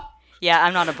 ha! Yeah,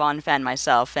 I'm not a Bond fan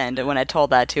myself, and when I told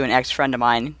that to an ex-friend of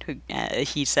mine,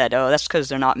 he said, "Oh, that's because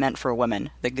they're not meant for women,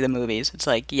 the movies." It's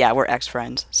like, yeah, we're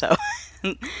ex-friends, so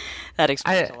that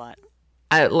explains a lot.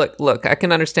 Look, I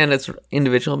can understand its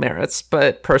individual merits,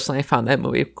 but personally I found that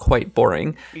movie quite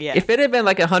boring. Yeah. If it had been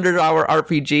like a 100-hour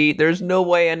RPG, there's no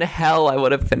way in hell I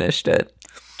would have finished it.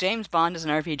 James Bond is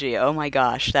an RPG. Oh my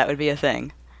gosh, that would be a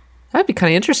thing. That'd be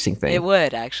kind of interesting thing. It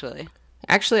would, actually.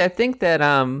 Actually, I think that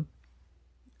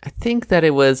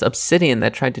it was Obsidian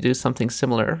that tried to do something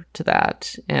similar to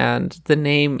that, and the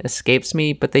name escapes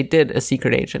me, but they did a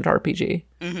Secret Agent RPG,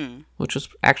 which was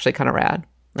actually kind of rad.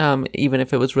 Even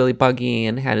if it was really buggy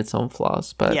and had its own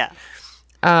flaws, but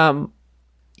no,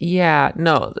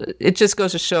 it just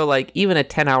goes to show, like, even a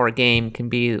 10-hour game can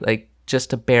be like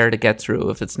just a bear to get through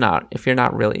if you're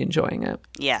not really enjoying it.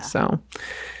 Yeah. So,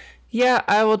 yeah,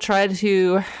 I will try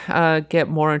to get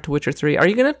more into Witcher 3. Are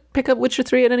you gonna pick up Witcher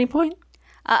 3 at any point?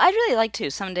 I'd really like to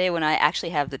someday when I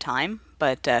actually have the time,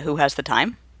 but who has the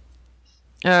time?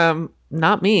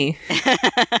 Not me.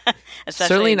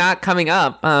 Certainly not coming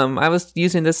up. I was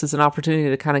using this as an opportunity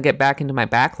to kind of get back into my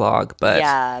backlog, but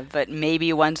yeah, but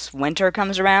maybe once winter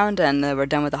comes around and we're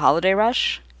done with the holiday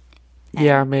rush.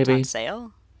 Yeah, It's maybe. on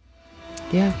sale.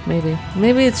 Yeah, maybe.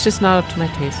 Maybe it's just not up to my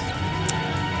taste.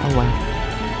 Oh well.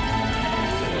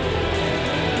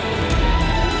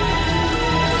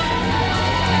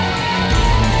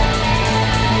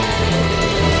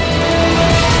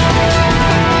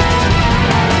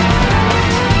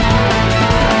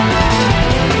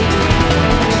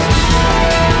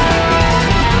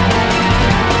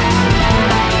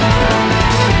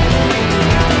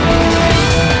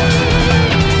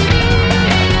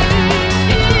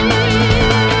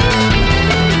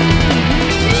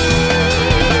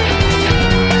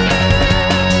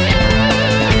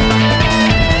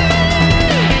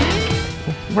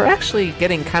 We're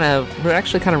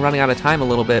actually kind of running out of time a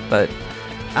little bit, but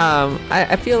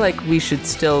I feel like we should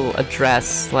still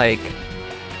address, like,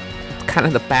 kind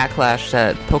of the backlash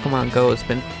that Pokemon Go has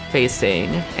been facing,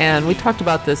 and we talked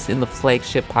about this in the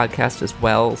flagship podcast as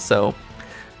well, so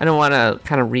I don't want to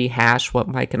kind of rehash what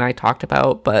Mike and I talked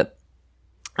about, but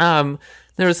there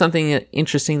was something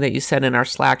interesting that you said in our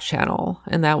Slack channel,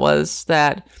 and that was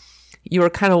that you were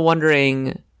kind of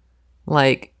wondering,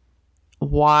 like,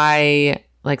 why,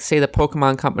 like, say the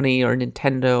Pokemon Company or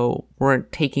Nintendo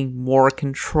weren't taking more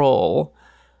control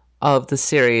of the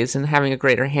series and having a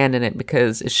greater hand in it,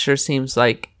 because it sure seems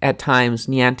like at times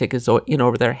Niantic is in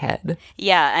over their head.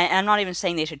 Yeah, I'm not even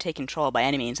saying they should take control by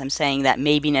any means. I'm saying that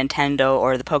maybe Nintendo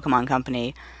or the Pokemon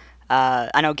Company,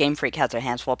 I know Game Freak has their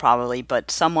hands full probably,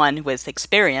 but someone with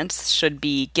experience should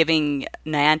be giving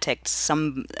Niantic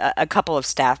a couple of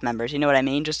staff members, you know what I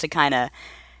mean? Just to kind of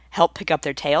help pick up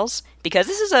their tails, because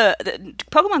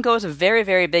Pokemon Go is a very,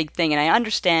 very big thing, and I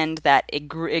understand that it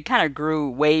kind of grew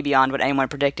way beyond what anyone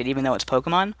predicted, even though it's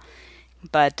Pokemon.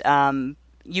 But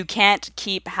you can't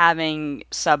keep having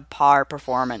subpar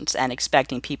performance and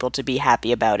expecting people to be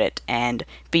happy about it and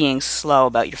being slow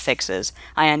about your fixes.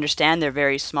 I understand they're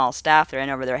very small staff; they're in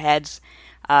over their heads.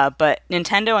 But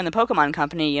Nintendo and the Pokemon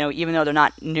Company, even though they're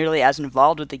not nearly as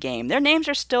involved with the game, their names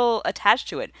are still attached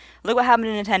to it. Look what happened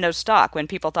to Nintendo's stock when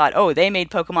people thought, oh, they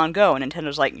made Pokemon Go, and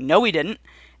Nintendo's like, no, we didn't.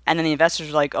 And then the investors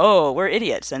were like, oh, we're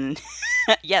idiots. And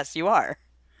yes, you are.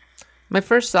 My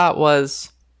first thought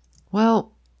was,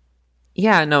 well,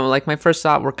 yeah, no, like, my first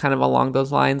thought were kind of along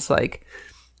those lines, like,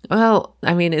 well,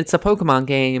 I mean, it's a Pokemon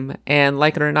game, and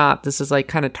like it or not, this is like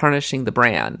kind of tarnishing the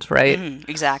brand, right?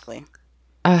 Exactly.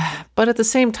 But at the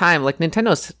same time, like,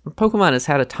 Pokemon has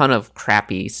had a ton of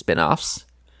crappy spin-offs.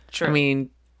 True. I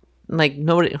mean, like,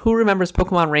 nobody who remembers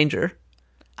Pokemon Ranger?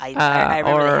 I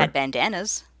remember they had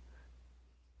bandanas.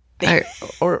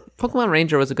 Or Pokemon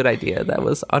Ranger was a good idea that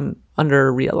was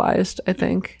under-realized, I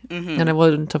think. And I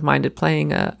wouldn't have minded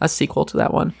playing a sequel to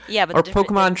that one. Yeah, but or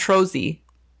Pokemon Trozy.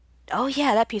 Oh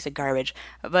yeah, that piece of garbage.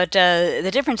 But the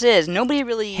difference is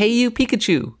Hey You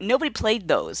Pikachu. nobody played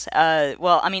those.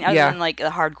 Well, I mean, other Yeah. than like the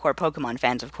hardcore Pokemon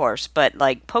fans, of course. But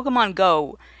like Pokemon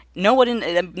Go, no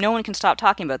one can stop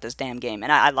talking about this damn game,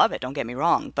 and I love it. Don't get me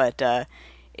wrong, but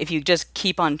if you just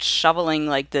keep on shoveling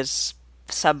like this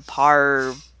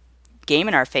subpar game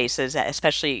in our faces,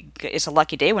 especially it's a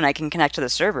lucky day when I can connect to the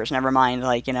servers. Never mind,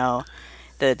 like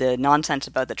the nonsense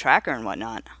about the tracker and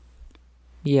whatnot.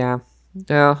 Yeah.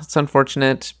 Well, it's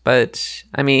unfortunate, but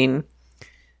I mean,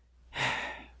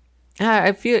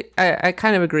 I feel I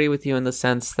kind of agree with you in the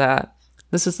sense that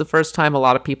this is the first time a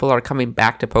lot of people are coming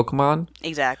back to Pokemon.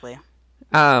 Exactly.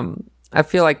 I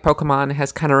feel like Pokemon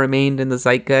has kind of remained in the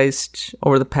zeitgeist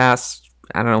over the past,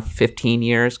 I don't know, 15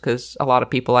 years, because a lot of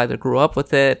people either grew up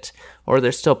with it or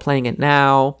they're still playing it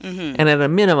now. Mm-hmm. And at a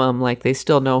minimum, like, they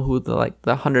still know who the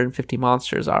 150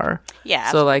 monsters are.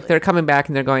 Yeah, so like absolutely. they're coming back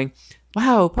and they're going,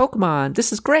 wow, Pokemon,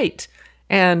 this is great.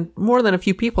 And more than a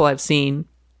few people I've seen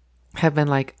have been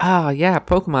like, oh yeah,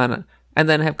 Pokemon, and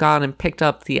then have gone and picked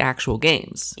up the actual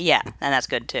games. Yeah, and that's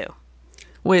good too.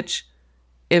 Which,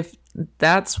 if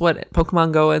that's what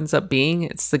Pokemon Go ends up being,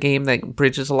 it's the game that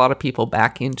bridges a lot of people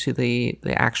back into the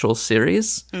actual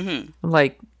series. Mm-hmm.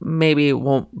 Like, maybe it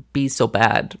won't be so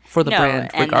bad for the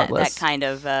brand regardless. And that kind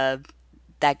of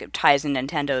that ties in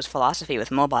Nintendo's philosophy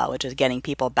with mobile, which is getting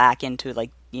people back into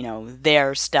like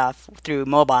their stuff through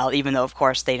mobile, even though of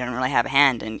course they don't really have a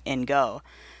hand in Go.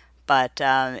 But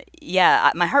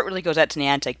yeah, my heart really goes out to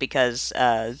Niantic because,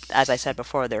 as I said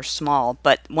before, they're small.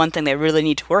 But one thing they really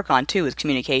need to work on too is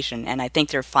communication, and I think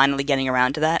they're finally getting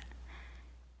around to that.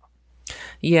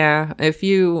 Yeah, if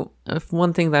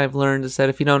one thing that I've learned is that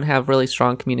if you don't have really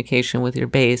strong communication with your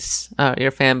base,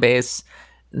 your fan base,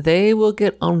 they will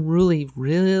get unruly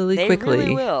really quickly. They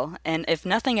really will. And if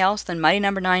nothing else, then Mighty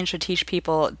Number 9 should teach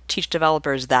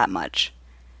developers that much.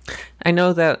 I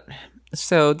know that.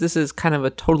 So this is kind of a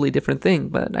totally different thing,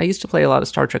 but I used to play a lot of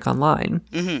Star Trek Online,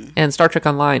 mm-hmm. and Star Trek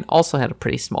Online also had a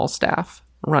pretty small staff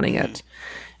running mm-hmm. it.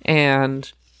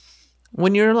 And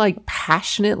when you're like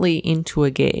passionately into a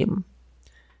game,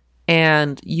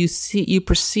 and you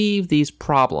perceive these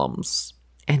problems,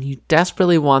 and you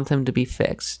desperately want them to be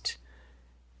fixed,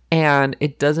 and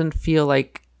it doesn't feel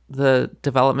like the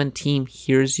development team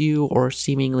hears you or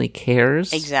seemingly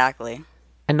cares. Exactly.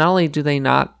 And not only do they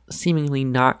not seemingly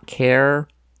not care,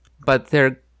 but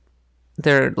they're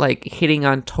like hitting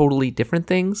on totally different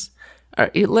things.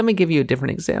 Let me give you a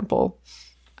different example.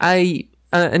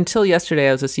 Until yesterday,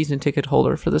 I was a season ticket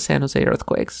holder for the San Jose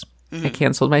Earthquakes. Mm-hmm. I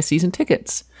canceled my season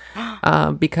tickets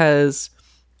because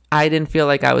I didn't feel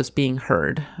like I was being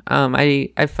heard.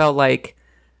 I felt like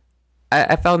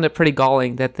I found it pretty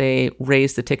galling that they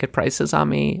raised the ticket prices on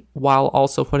me while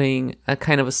also putting a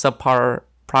kind of a subpar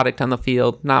product on the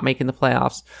field, not making the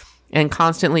playoffs, and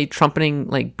constantly trumpeting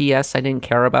like BS I didn't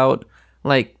care about,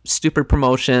 like stupid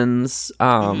promotions,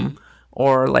 mm-hmm.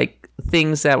 or like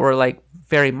things that were like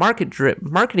very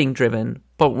marketing driven,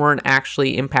 but weren't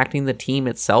actually impacting the team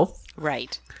itself.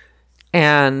 Right.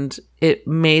 And it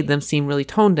made them seem really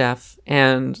tone deaf,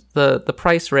 and the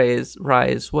price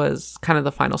rise was kind of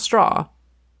the final straw.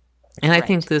 And I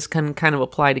think this can kind of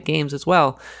apply to games as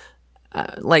well.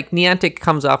 Like Niantic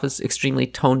comes off as extremely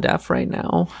tone deaf right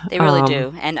now. They really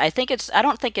do, and I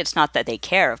don't think it's not that they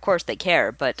care. Of course they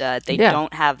care, but they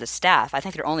don't have the staff. I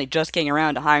think they're only just getting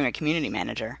around to hiring a community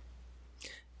manager.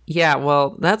 Yeah,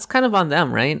 well, that's kind of on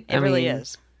them, right? It really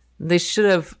is. They should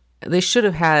have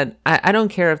had. I don't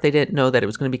care if they didn't know that it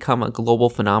was going to become a global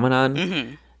phenomenon.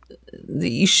 Mm-hmm.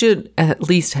 You should at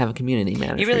least have a community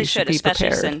manager. You really should, especially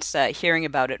prepared. Since hearing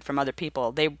about it from other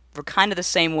people. They were kind of the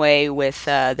same way with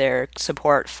their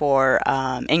support for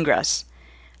Ingress.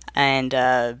 And,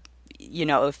 if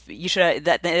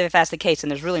that's the case, then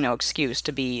there's really no excuse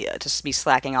to be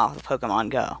slacking off of Pokemon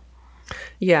Go.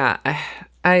 Yeah,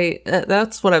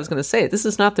 that's what I was going to say. This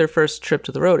is not their first trip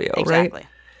to the rodeo, exactly.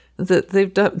 Right?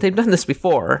 They've done this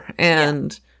before,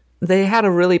 and... Yeah. They had a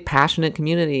really passionate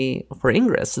community for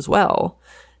Ingress as well.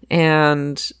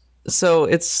 And so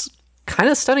it's kind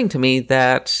of stunning to me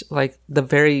that like the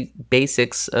very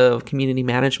basics of community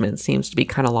management seems to be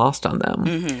kind of lost on them.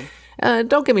 Mm-hmm.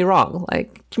 Don't get me wrong,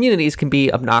 like communities can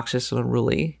be obnoxious and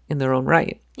unruly in their own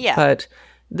right. Yeah. But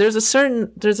there's a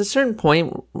certain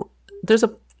point there's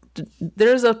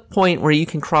a point where you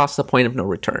can cross the point of no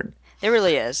return. There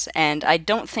really is, and I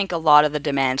don't think a lot of the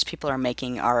demands people are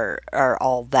making are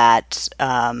all that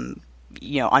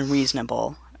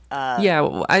unreasonable.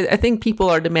 I think people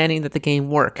are demanding that the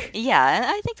game work. Yeah, and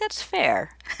I think that's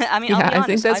fair. I mean, yeah, I'll be honest, I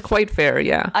think that's quite fair.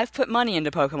 Yeah, I've put money into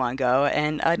Pokemon Go,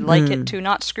 and I'd like it to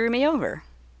not screw me over.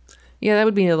 Yeah, that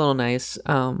would be a little nice.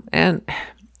 And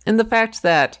the fact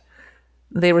that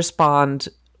they respond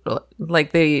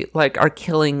like they like are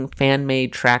killing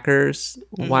fan-made trackers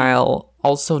while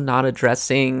also not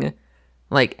addressing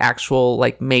like actual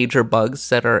like major bugs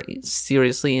that are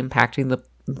seriously impacting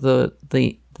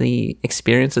the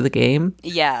experience of the game.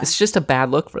 Yeah. It's just a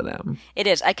bad look for them. It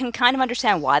is. I can kind of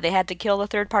understand why they had to kill the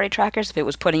third-party trackers. If it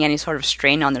was putting any sort of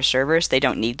strain on their servers, they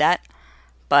don't need that.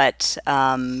 But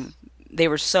they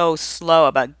were so slow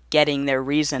about getting their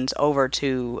reasons over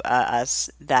to us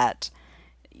that,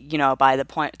 you know, by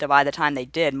the time they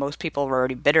did, most people were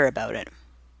already bitter about it.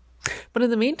 But in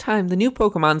the meantime, the new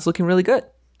Pokemon's looking really good.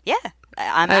 Yeah,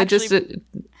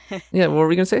 yeah, what were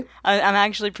we gonna say? I'm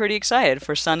actually pretty excited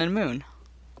for Sun and Moon.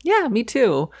 Yeah, me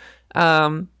too.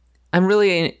 I'm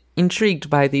really intrigued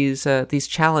by these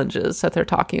challenges that they're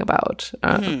talking about.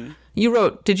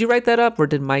 Did you write that up, or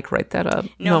did Mike write that up?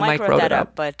 No, Mike wrote that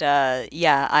up. But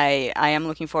yeah, I am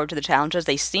looking forward to the challenges.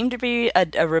 They seem to be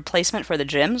a replacement for the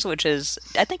gyms, which is,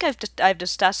 I think I've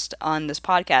discussed on this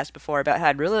podcast before about how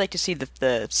I'd really like to see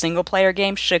the single player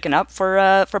game shaken up for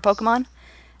Pokemon.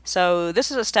 So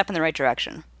this is a step in the right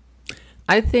direction.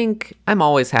 I think I'm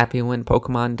always happy when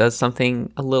Pokemon does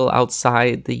something a little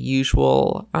outside the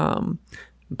usual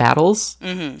battles.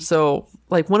 Mm-hmm. So,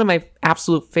 like, one of my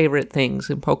absolute favorite things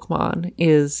in Pokemon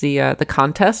is the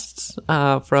contests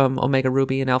from Omega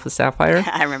Ruby and Alpha Sapphire.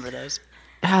 I remember those.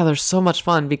 They're so much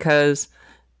fun because,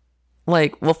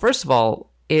 like, well, first of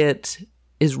all, it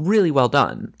is really well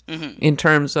done in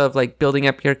terms of like building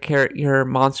up your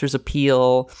monster's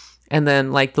appeal, and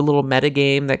then like the little meta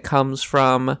game that comes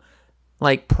from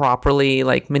like properly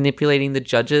like manipulating the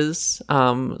judges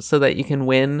so that you can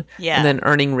win, and then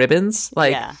earning ribbons.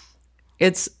 Like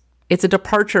it's a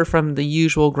departure from the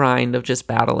usual grind of just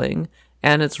battling,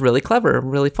 and it's really clever,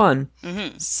 really fun.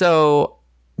 So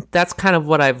that's kind of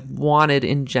what I've wanted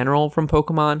in general from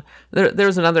Pokemon.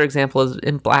 There's another example is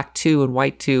in Black 2 and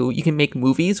White 2, you can make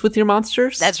movies with your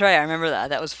monsters. That's right, I remember that.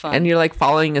 That was fun. And you're like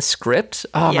following a script.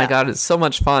 Oh my god, it's so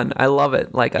much fun. I love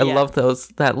it. Like I love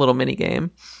that little mini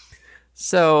game.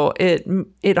 So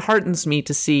it heartens me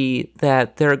to see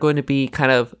that there are going to be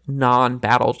kind of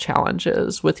non-battle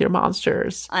challenges with your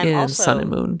monsters in Sun and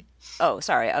Moon. Oh,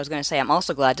 sorry. I was going to say I'm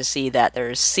also glad to see that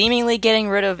they're seemingly getting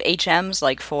rid of HMs,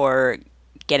 like for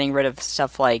getting rid of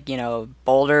stuff like, you know,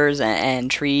 boulders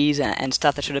and trees and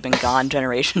stuff that should have been gone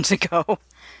generations ago,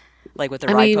 like with the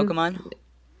Pokemon.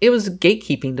 It was a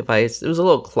gatekeeping device. It was a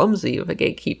little clumsy of a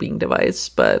gatekeeping device,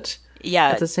 but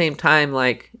at the same time,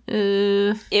 like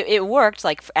it worked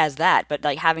like as that, but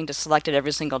like having to select it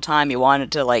every single time you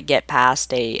wanted to like get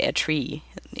past a tree,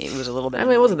 it was a little bit. I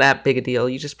mean, it wasn't that big a deal.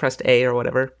 You just pressed A or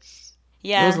whatever.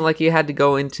 Yeah, it wasn't like you had to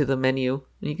go into the menu.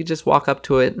 You could just walk up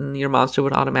to it, and your monster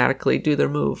would automatically do their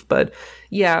move. But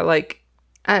yeah, like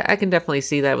I can definitely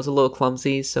see that it was a little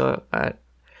clumsy. So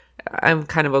I'm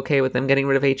kind of okay with them getting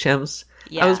rid of HMs.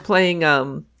 Yeah.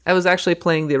 I was actually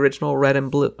playing the original Red and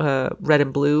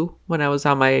Blue when I was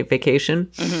on my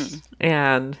vacation,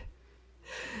 and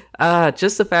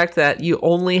just the fact that you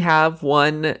only have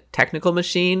one technical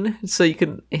machine, so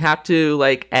you have to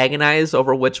like agonize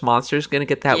over which monster is going to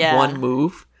get that one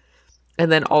move,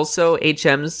 and then also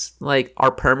HMs like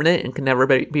are permanent and can never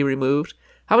be removed.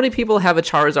 How many people have a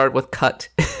Charizard with cut?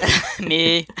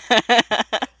 Me.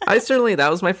 That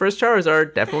was my first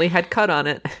Charizard. Definitely had cut on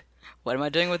it. What am I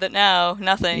doing with it now?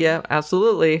 Nothing. Yeah,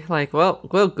 absolutely. Like, well,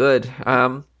 good.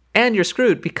 And you're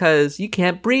screwed because you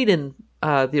can't breed in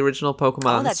the original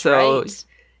Pokemon. Oh, that's right.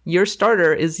 Your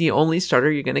starter is the only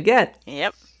starter you're going to get.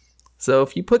 Yep. So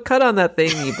if you put cut on that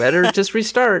thing, you better just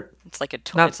restart. It's like a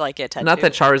tattoo. Not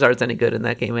that Charizard's any good in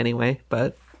that game anyway,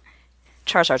 but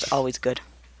Charizard's always good.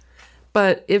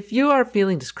 But if you are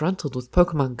feeling disgruntled with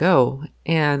Pokemon Go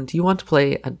and you want to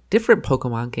play a different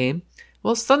Pokemon game,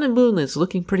 well, Sun and Moon is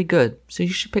looking pretty good, so you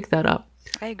should pick that up.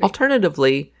 I agree.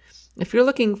 Alternatively, if you're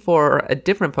looking for a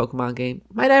different Pokemon game,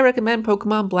 might I recommend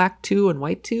Pokemon Black 2 and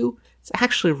White 2? It's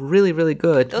actually really, really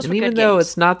good. Those and were even good though games.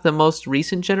 It's not the most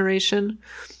recent generation,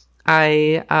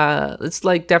 it's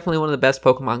like definitely one of the best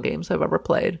Pokemon games I've ever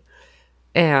played.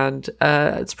 And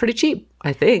it's pretty cheap,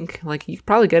 I think. Like, you could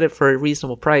probably get it for a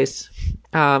reasonable price.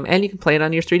 And you can play it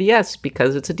on your 3DS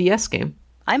because it's a DS game.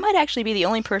 I might actually be the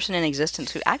only person in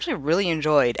existence who actually really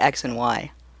enjoyed X and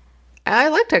Y. I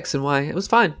liked X and Y. It was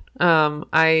fun.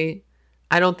 I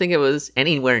don't think it was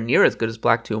anywhere near as good as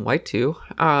Black 2 and White 2.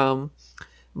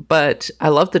 But I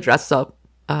love the dress-up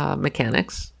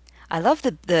mechanics. I love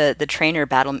the trainer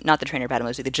battle, not the trainer battle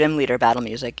music, the gym leader battle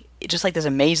music. It's just like this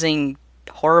amazing,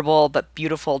 horrible, but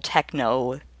beautiful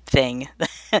techno thing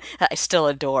that I still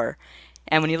adore.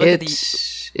 And when you look at the...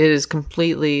 It is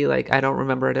completely, like, I don't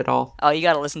remember it at all. Oh, you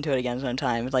gotta listen to it again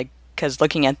sometime. Like, because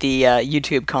looking at the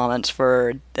YouTube comments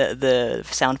for the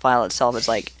sound file itself is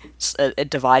like a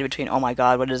divide between, oh my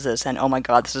god, what is this? And oh my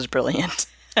god, this is brilliant.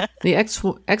 The X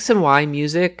and Y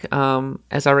music,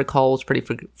 as I recall, was pretty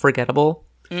forgettable,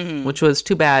 which was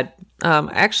too bad.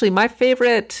 Actually, my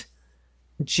favorite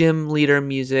gym leader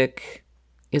music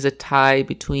is a tie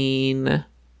between...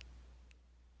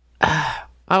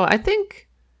 I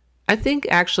think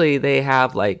actually they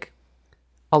have like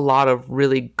a lot of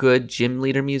really good gym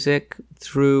leader music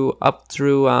up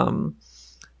through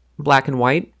Black and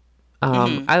White.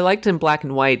 I liked in Black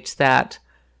and White that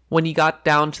when you got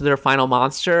down to their final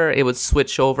monster, it would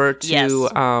switch over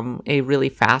to a really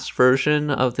fast version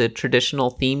of the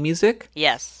traditional theme music.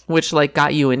 Yes. Which like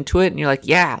got you into it, and you're like,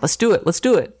 yeah, let's do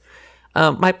it.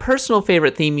 My personal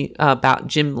favorite theme about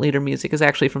gym leader music is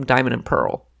actually from Diamond and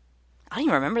Pearl. I don't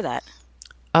even remember that.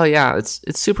 Oh yeah, it's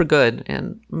super good,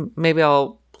 and maybe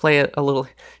I'll play it a little.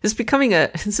 This is becoming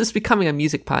a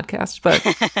music podcast, but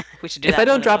we should do if that I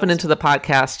don't drop it those. into the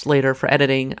podcast later for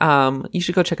editing, you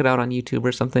should go check it out on YouTube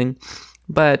or something.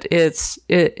 But it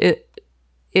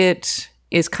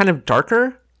is kind of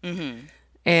darker,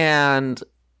 and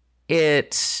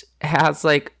it has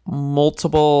like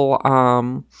multiple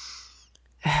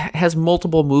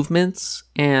movements,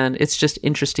 and it's just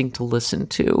interesting to listen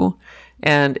to.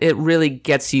 And it really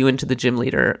gets you into the gym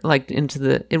leader,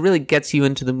 it really gets you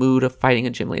into the mood of fighting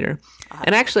a gym leader.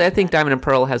 And actually, I think Diamond and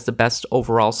Pearl has the best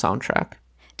overall soundtrack.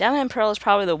 Diamond and Pearl is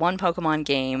probably the one Pokemon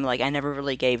game like I never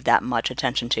really gave that much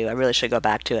attention to. I really should go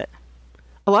back to it.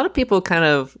 A lot of people kind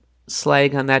of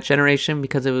slag on that generation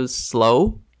because it was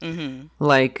slow.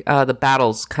 Like, the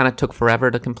battles kind of took forever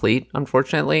to complete,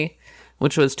 unfortunately,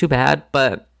 which was too bad.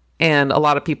 And a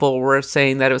lot of people were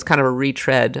saying that it was kind of a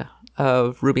retread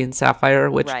of Ruby and Sapphire,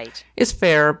 which is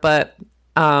fair, but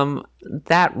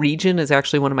that region is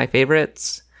actually one of my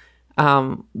favorites.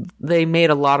 They made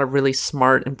a lot of really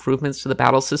smart improvements to the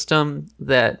battle system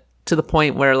that to the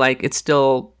point where like it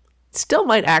still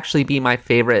might actually be my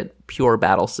favorite pure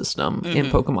battle system in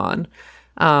Pokemon,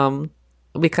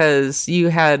 because you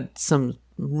had some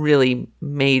really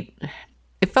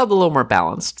it felt a little more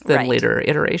balanced than later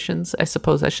iterations, I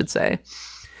suppose I should say.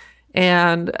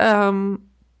 And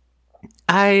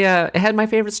I had my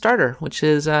favorite starter, which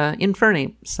is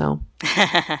Infernape. So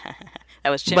that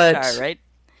was Chimchar, right?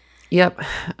 Yep.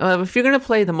 If you're going to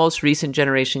play the most recent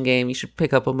generation game, you should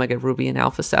pick up Omega Ruby and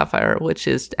Alpha Sapphire, which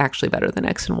is actually better than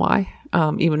X and Y,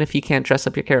 even if you can't dress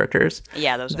up your characters.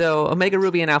 Yeah, those are. Though Omega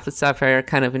Ruby and Alpha Sapphire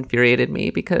kind of infuriated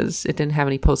me because it didn't have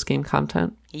any post-game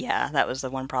content. Yeah, that was the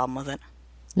one problem with it.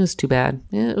 It was too bad.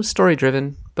 Yeah, it was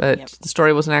story-driven, but the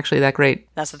story wasn't actually that great.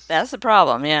 That's the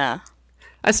problem, yeah.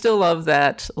 I still love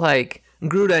that, like,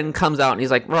 Gruden comes out and he's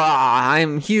like, rah,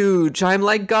 I'm huge, I'm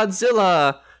like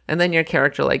Godzilla. And then your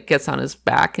character, like, gets on his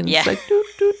back and he's like, doot,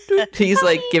 doot, doot. He's,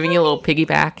 like, giving you a little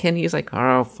piggyback, and he's like,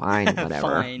 oh, fine,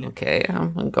 whatever. Fine. Okay,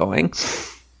 I'm going.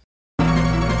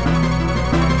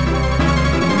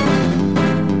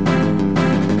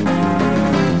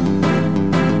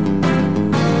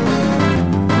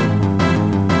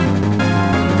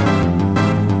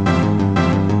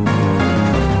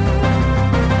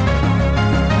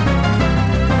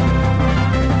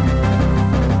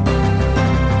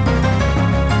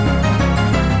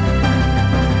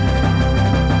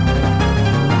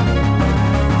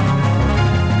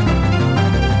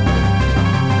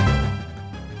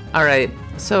 All right,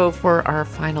 so for our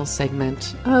final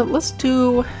segment, let's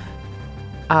do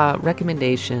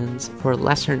recommendations for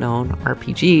lesser-known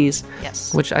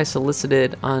RPGs, which I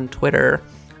solicited on Twitter.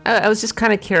 I was just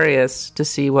kind of curious to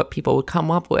see what people would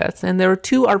come up with, and there were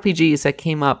two RPGs that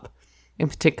came up in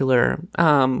particular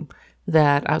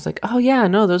that I was like, oh yeah,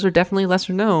 no, those are definitely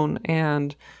lesser-known,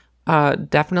 and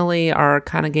definitely are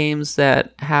kind of games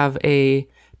that have a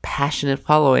passionate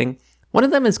following. One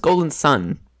of them is Golden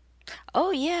Sun.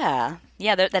 Oh, yeah.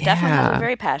 Yeah, that definitely has a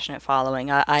very passionate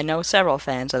following. I know several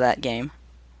fans of that game.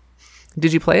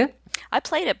 Did you play it? I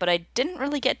played it, but I didn't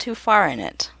really get too far in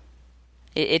it.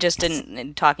 It just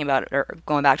didn't, talking about, or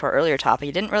going back to our earlier topic,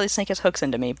 it didn't really sink its hooks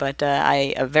into me, but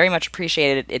I very much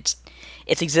appreciated its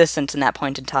existence in that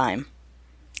point in time.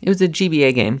 It was a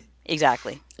GBA game.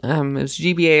 Exactly. It was a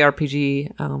GBA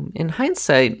RPG. In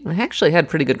hindsight, it actually had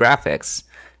pretty good graphics.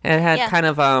 And it had kind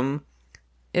of...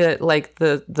 like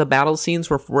the battle scenes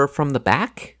were from the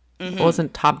back. It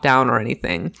wasn't top down or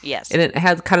anything. Yes. And it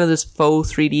had kind of this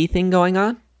faux 3D thing going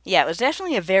on. Yeah, it was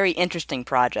definitely a very interesting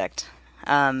project.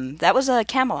 That was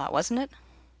Camelot, wasn't it?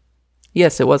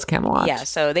 Yes, it was Camelot. Yeah,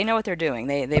 so they know what they're doing.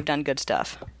 They've done good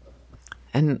stuff.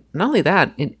 And not only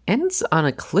that, it ends on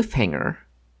a cliffhanger.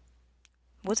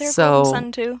 Was there a So- Golden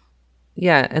Sun too?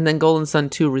 Yeah, and then Golden Sun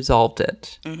 2 resolved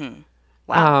it.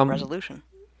 Wow, resolution.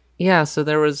 Yeah, so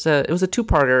it was a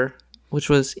two-parter, which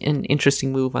was an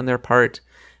interesting move on their part.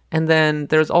 And then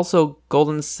there's also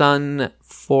Golden Sun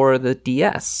for the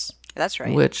DS, That's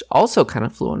right. which also kind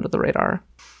of flew under the radar.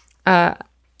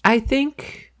 I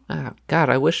think, God,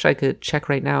 I wish I could check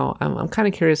right now. I'm kind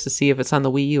of curious to see if it's on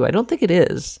the Wii U. I don't think it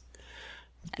is,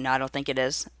 No, I don't think it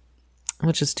is.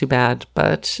 which is too bad.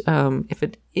 But if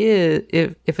it is,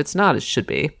 if it's not, it should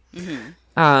be.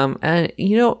 And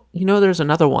there's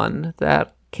another one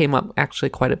that came up actually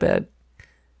quite a bit,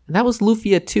 and that was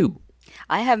Lufia 2.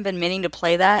 I have been meaning to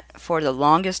play that for the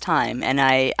longest time, and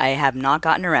I have not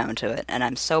gotten around to it, and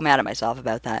I'm so mad at myself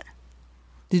about that.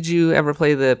 Did you ever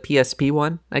play the PSP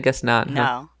one? I guess not. Huh?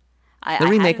 No. The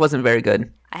remake wasn't very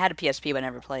good. I had a PSP, but I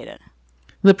never played it.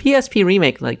 The PSP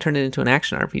remake turned it into an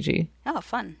action RPG. Oh,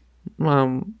 fun.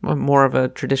 More of a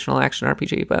traditional action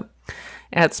RPG, but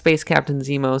at Space Captain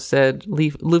Zemo said,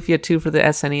 Lufia 2 for the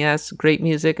SNES, great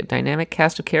music, a dynamic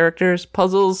cast of characters,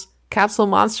 puzzles, capsule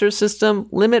monster system,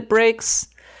 limit breaks,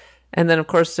 and then of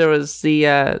course there was the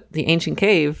Ancient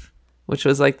Cave, which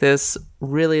was like this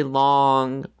really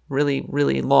long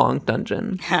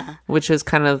dungeon, which is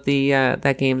kind of the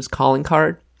that game's calling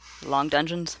card. Long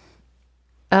dungeons?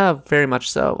 Very much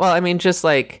so. Well, I mean, just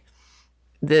like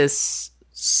this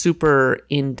super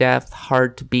in-depth,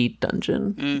 hard-to-beat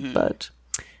dungeon. But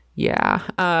yeah,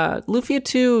 Lufia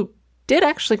 2 did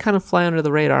actually kind of fly under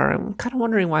the radar. I'm kind of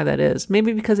wondering why that is.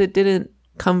 Maybe because it didn't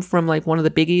come from like one of the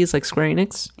biggies like Square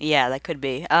Enix? Yeah, that could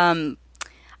be. I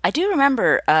do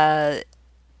remember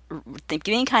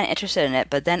being kind of interested in it,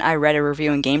 but then I read a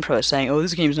review in GamePro saying, "Oh,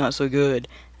 this game's not so good,"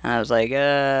 and I was like,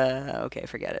 "Okay,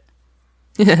 forget it."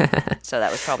 So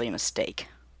that was probably a mistake.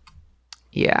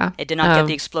 Yeah. It did not get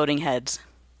the exploding heads.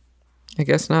 I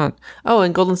guess not. Oh,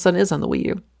 and Golden Sun is on the Wii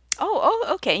U. Oh,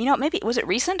 okay. You know, maybe was it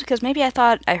recent? Because maybe I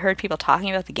thought I heard people talking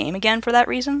about the game again for that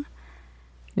reason.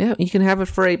 Yeah, you can have it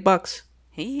for $8.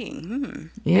 Hey,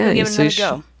 Yeah, give it so another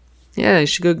go. Yeah, you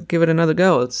should go give it another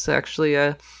go. It's actually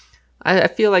I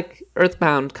feel like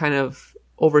Earthbound kind of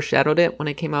overshadowed it when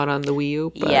it came out on the Wii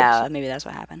U. But, Yeah, maybe that's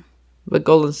what happened. But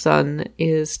Golden Sun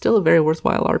is still a very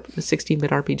worthwhile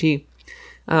 16-bit RPG.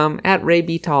 At Ray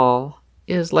Betal,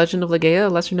 is Legend of Legaia a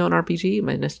lesser-known RPG?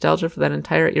 My nostalgia for that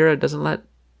entire era doesn't let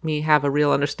me have a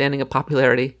real understanding of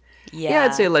popularity. Yeah,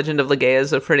 I'd say Legend of Legaia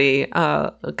is a pretty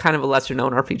kind of a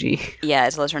lesser-known RPG. Yeah,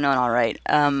 it's lesser known, all right.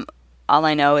 All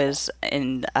I know is,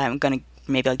 and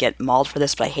maybe I'll get mauled for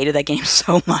this, but I hated that game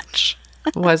so much.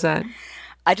 Why is that?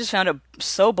 I just found it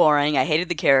so boring. I hated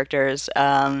the characters.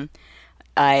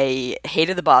 I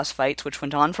hated the boss fights, which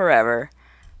went on forever.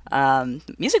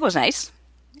 Music was nice.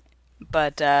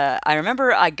 But I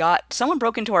remember someone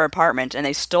broke into our apartment and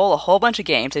they stole a whole bunch of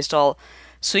games. They stole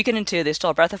Suikoden 2, they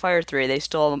stole Breath of Fire 3, they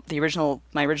stole my original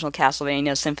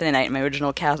Castlevania Symphony of Night, and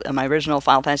my original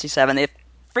Final Fantasy 7. They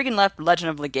freaking left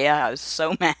Legend of Legaia. I was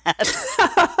so mad.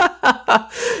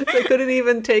 They couldn't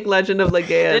even take Legend of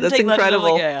Legaia. That's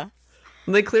incredible.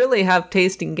 They clearly have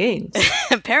taste in games.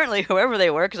 Apparently, whoever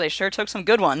they were, because they sure took some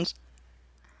good ones.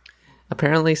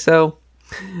 Apparently so.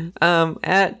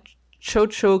 At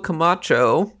Chocho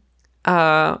Camacho,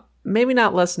 maybe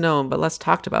not less known, but less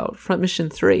talked about, Front Mission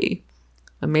 3.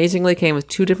 Amazingly came with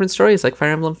 2 different stories like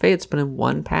Fire Emblem Fates, but in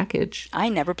one package. I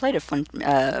never played a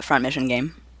Front Mission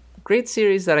game. Great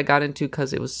series that I got into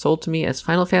because it was sold to me as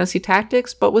Final Fantasy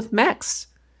Tactics, but with mechs.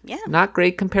 Yeah. Not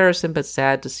great comparison, but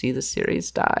sad to see the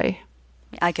series die.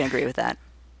 I can agree with that.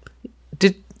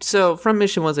 So Front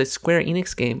Mission was a Square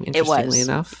Enix game, interestingly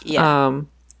enough. Yeah.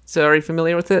 So are you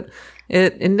familiar with it?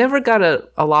 It never got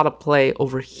a lot of play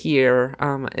over here.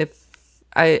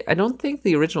 I don't think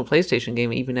the original PlayStation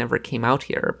game even ever came out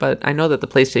here, but I know that the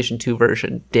PlayStation 2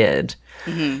 version did.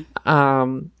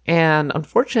 Mm-hmm. And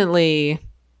unfortunately,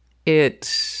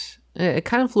 it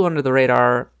kind of flew under the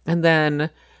radar. And then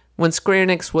when Square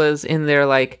Enix was in their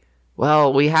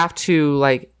well, we have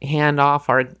to hand off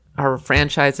our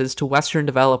franchises to Western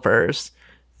developers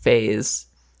phase,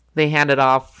 they handed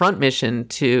off Front Mission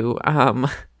to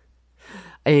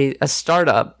a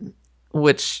startup,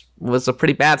 which was a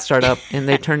pretty bad startup, and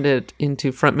they turned it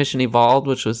into Front Mission Evolved,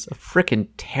 which was a freaking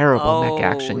terrible mech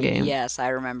action game. Yes, I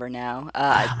remember now.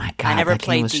 Oh my god, I never that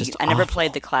game was played just I never awful.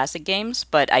 played the classic games,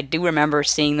 but I do remember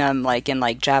seeing them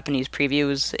in Japanese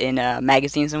previews in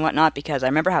magazines and whatnot, because I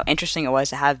remember how interesting it was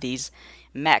to have these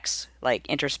mechs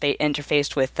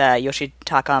interfaced with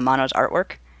Yoshitaka Amano's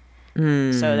artwork.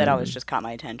 So that always just caught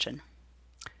my attention.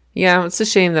 Yeah, it's a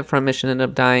shame that Front Mission ended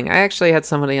up dying. I actually had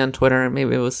somebody on Twitter, and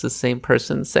maybe it was the same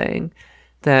person, saying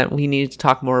that we need to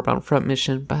talk more about Front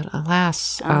Mission, but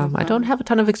alas, I don't have a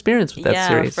ton of experience with that yeah,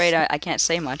 series. I'm afraid I can't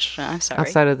say much. I'm sorry.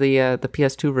 Outside of the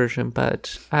PS2 version,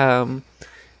 but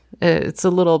it's a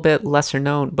little bit lesser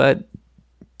known. But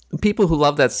people who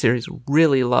love that series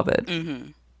really love it,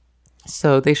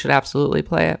 so they should absolutely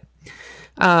play it.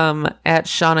 At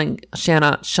Sean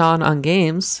on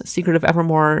Games, Secret of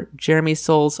Evermore, Jeremy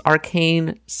Soul's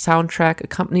arcane soundtrack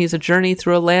accompanies a journey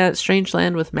through a strange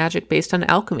land with magic based on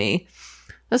alchemy.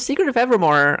 The Secret of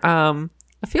Evermore,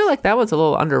 I feel like that was a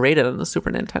little underrated on the Super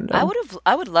Nintendo.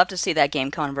 I would love to see that game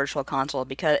come on Virtual Console,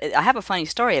 because I have a funny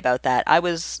story about that.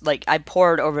 I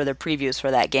pored over the previews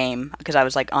for that game because I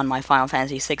was like on my Final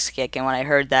Fantasy VI kick, and when I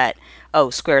heard that,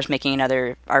 Square's making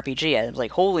another RPG, I was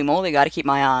like, holy moly, got to keep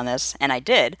my eye on this, and I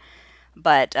did.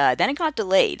 But then it got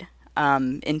delayed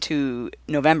into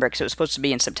November because it was supposed to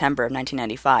be in September of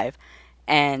 1995.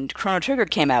 And Chrono Trigger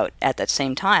came out at that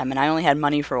same time, and I only had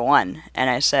money for one. And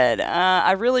I said,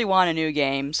 I really want a new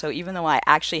game. So even though I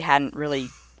actually hadn't really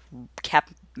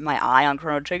kept my eye on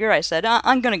Chrono Trigger, I said,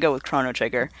 I'm going to go with Chrono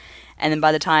Trigger. And then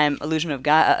by the time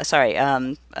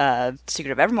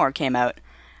Secret of Evermore came out,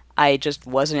 I just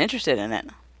wasn't interested in it.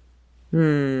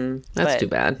 That's too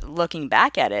bad. Looking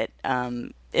back at it,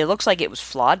 it looks like it was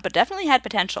flawed, but definitely had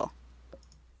potential.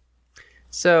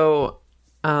 So,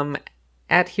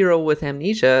 at Hero with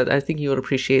Amnesia, I think you would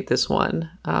appreciate this one.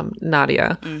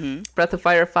 Nadia. Breath of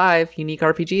Fire 5, unique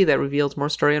RPG that reveals more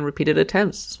story and repeated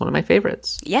attempts. It's one of my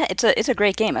favorites. Yeah, it's a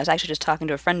great game. I was actually just talking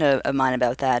to a friend of mine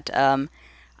about that.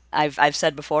 I've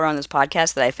said before on this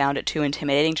podcast that I found it too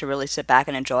intimidating to really sit back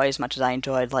and enjoy as much as I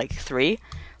enjoyed, 3.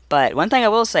 But one thing I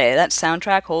will say, that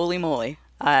soundtrack, holy moly,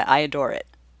 I adore it.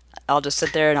 I'll just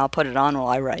sit there and I'll put it on while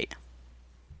I write.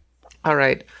 All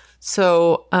right.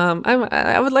 So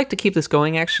I would like to keep this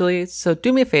going, actually. So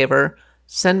do me a favor.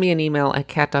 Send me an email at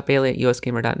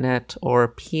cat.bailey@usgamer.net or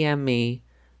PM me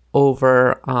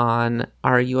over on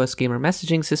our US Gamer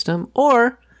messaging system,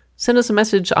 or send us a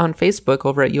message on Facebook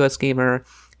over at US Gamer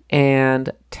and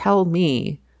tell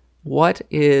me what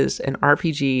is an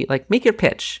RPG, make your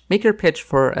pitch. Make your pitch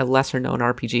for a lesser known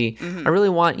RPG. I really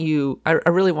want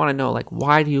to know,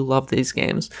 why do you love these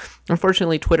games?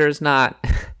 Unfortunately, Twitter is not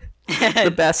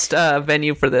the best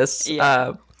venue for this.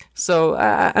 Yeah. So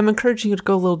I'm encouraging you to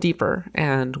go a little deeper,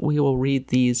 and we will read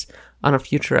these on a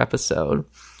future episode.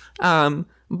 By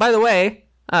the way,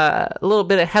 a little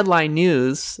bit of headline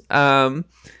news.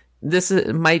 This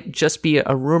might just be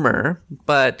a rumor,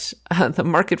 but the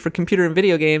market for computer and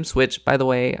video games, which, by the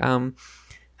way,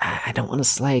 I don't want to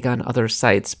slag on other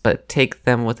sites, but take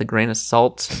them with a grain of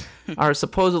salt, are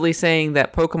supposedly saying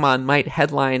that Pokemon might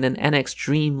headline an NX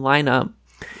Dream lineup.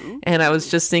 And I was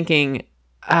just thinking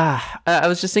of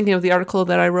the article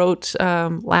that I wrote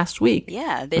last week.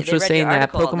 Yeah, which was saying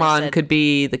that Pokemon could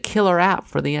be the killer app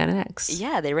for the NX.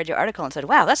 Yeah, they read your article and said,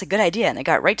 wow, that's a good idea. And they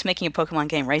got right to making a Pokemon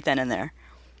game right then and there.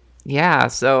 Yeah,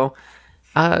 so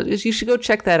you should go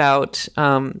check that out.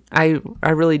 I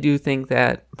really do think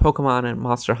that Pokemon and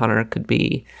Monster Hunter could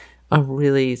be a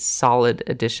really solid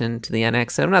addition to the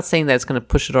NX. And I'm not saying that it's going to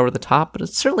push it over the top, but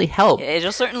it'll certainly help.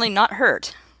 It'll certainly not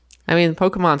hurt. I mean,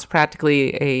 Pokemon's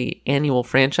practically a annual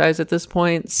franchise at this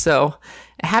point, so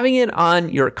having it on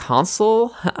your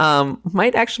console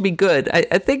might actually be good.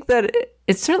 I think that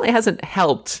it certainly hasn't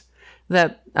helped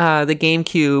that the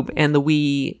GameCube and the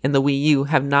Wii and the Wii U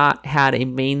have not had a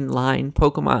mainline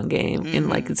Pokemon game in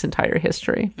its entire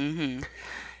history.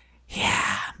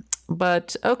 Yeah,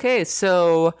 but okay,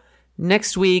 so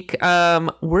next week,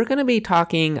 we're going to be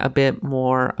talking a bit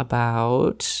more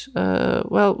about,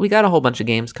 we got a whole bunch of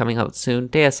games coming out soon.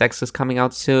 Deus Ex is coming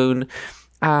out soon.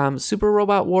 Super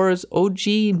Robot Wars OG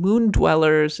Moon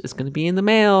Dwellers is going to be in the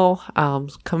mail.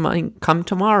 Come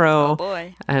tomorrow. Oh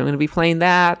boy. I'm going to be playing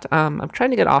that. I'm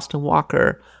trying to get Austin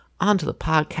Walker onto the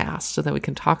podcast so that we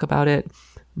can talk about it.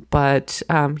 But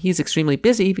he's extremely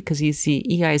busy because he's the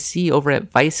EIC over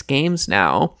at Vice Games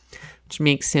now, which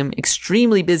makes him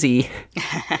extremely busy.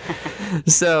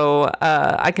 So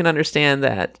I can understand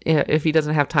that if he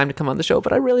doesn't have time to come on the show,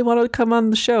 but I really want to come on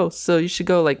the show. So you should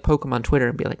go Pokemon Twitter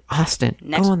and be like, Austin,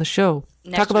 go on the show.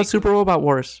 Talk about Super Robot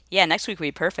Wars. Yeah, next week will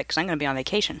be perfect because I'm going to be on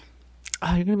vacation.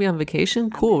 Oh, you're going to be on vacation?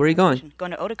 Cool. Where are you going?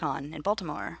 Going to Otakon in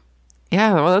Baltimore.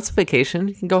 Yeah, well, that's a vacation.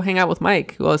 You can go hang out with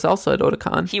Mike, who is also at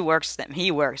Otakon. He works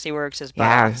his butt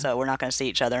off, so we're not going to see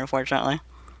each other, unfortunately.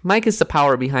 Mike is the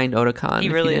power behind Otakon. He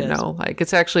really is. Know.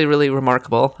 It's actually really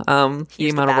remarkable. The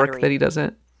amount of work that he does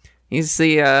it. He's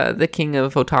the king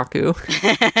of otaku.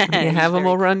 You have him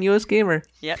over on US Gamer.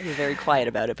 Yeah, he's very quiet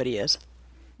about it, but he is.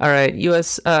 All right,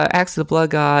 U.S. Axe of the Blood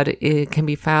God, it can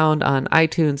be found on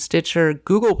iTunes, Stitcher,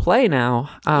 Google Play now,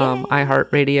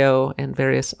 iHeartRadio, and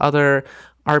various other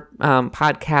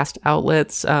podcast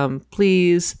outlets.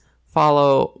 Please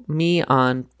follow me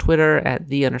on Twitter at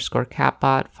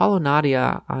 @the_Catbot. Follow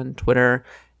Nadia on Twitter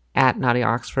at Nadia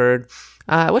Oxford.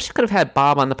 I wish I could have had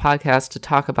Bob on the podcast to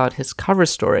talk about his cover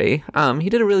story. He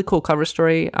did a really cool cover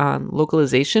story on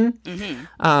localization.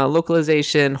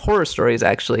 Localization horror stories,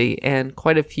 actually, and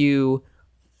quite a few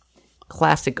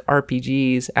classic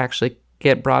RPGs actually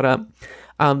get brought up.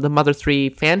 The Mother 3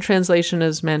 fan translation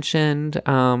is mentioned.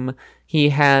 He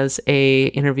has a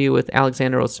interview with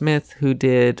Alexander O. Smith, who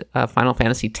did Final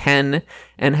Fantasy X,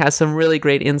 and has some really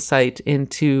great insight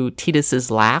into Tidus's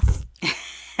laugh.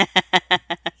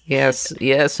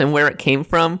 Yes, and where it came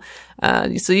from.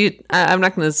 I'm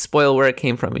not going to spoil where it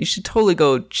came from. You should totally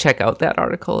go check out that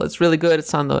article. It's really good.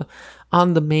 It's on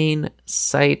the main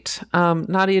site.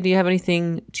 Nadia, do you have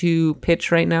anything to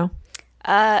pitch right now?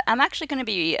 I'm actually going to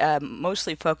be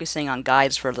mostly focusing on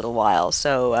guides for a little while,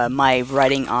 so my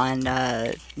writing on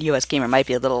US Gamer might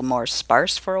be a little more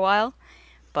sparse for a while.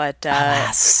 But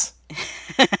alas.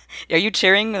 Are you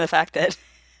cheering the fact that?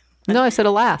 No, I said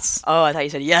alas. Oh, I thought you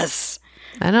said yes.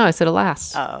 I know, I said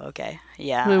alas. Oh, okay.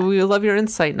 Yeah. We love your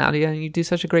insight, Nadia, and you do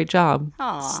such a great job.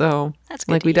 Aw, so, that's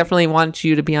good. We definitely want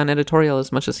you to be on editorial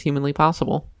as much as humanly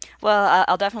possible. Well,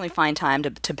 I'll definitely find time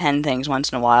to pen things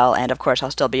once in a while, and of course I'll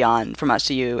still be on From Us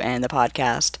to You and the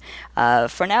podcast.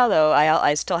 For now, though,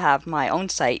 I still have my own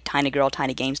site,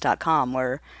 tinygirltinygames.com,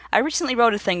 where I recently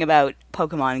wrote a thing about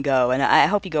Pokemon Go, and I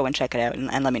hope you go and check it out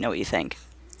and let me know what you think.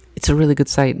 It's a really good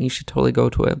site, and you should totally go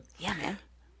to it. Yeah, man.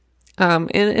 And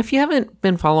if you haven't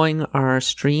been following our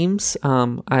streams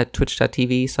at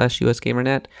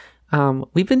twitch.tv/usgamernet,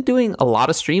 we've been doing a lot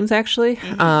of streams, actually.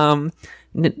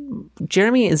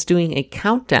 Jeremy is doing a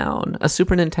countdown, a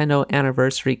Super Nintendo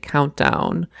anniversary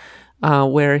countdown,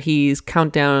 where he's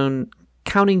counting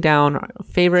down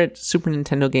favorite Super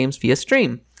Nintendo games via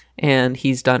stream. And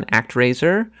he's done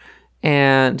ActRaiser,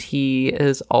 and he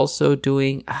is also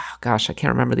doing, I can't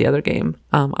remember the other game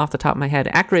off the top of my head.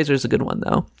 ActRaiser is a good one,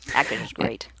 though. ActRaiser's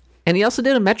great. And he also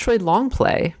did a Metroid long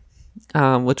play,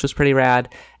 which was pretty rad.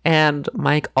 And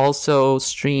Mike also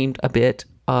streamed a bit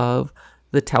of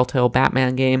the Telltale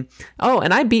Batman game. Oh,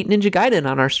 and I beat Ninja Gaiden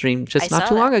on our stream just not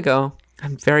too long ago.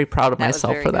 I'm very proud of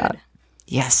myself for that.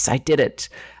 Yes, I did it.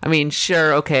 I mean,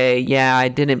 sure, okay, yeah, I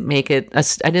didn't make it. I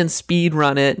didn't speed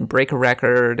run it and break a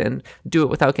record and do it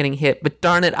without getting hit, but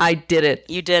darn it, I did it.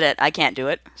 You did it. I can't do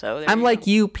it. So I'm like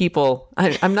you people.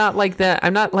 I'm not like that.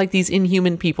 I'm not like these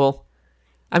inhuman people.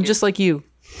 I'm just like you.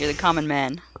 You're the common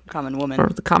man, common woman. Or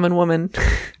the common woman.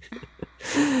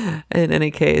 In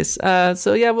any case.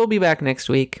 So yeah, we'll be back next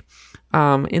week.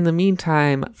 In the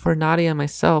meantime, for Nadia and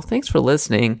myself, thanks for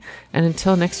listening. And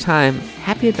until next time,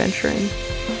 happy adventuring.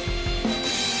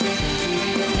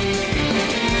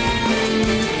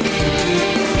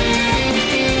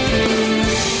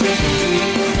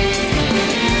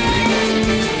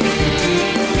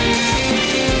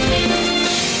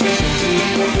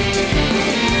 We'll be right back.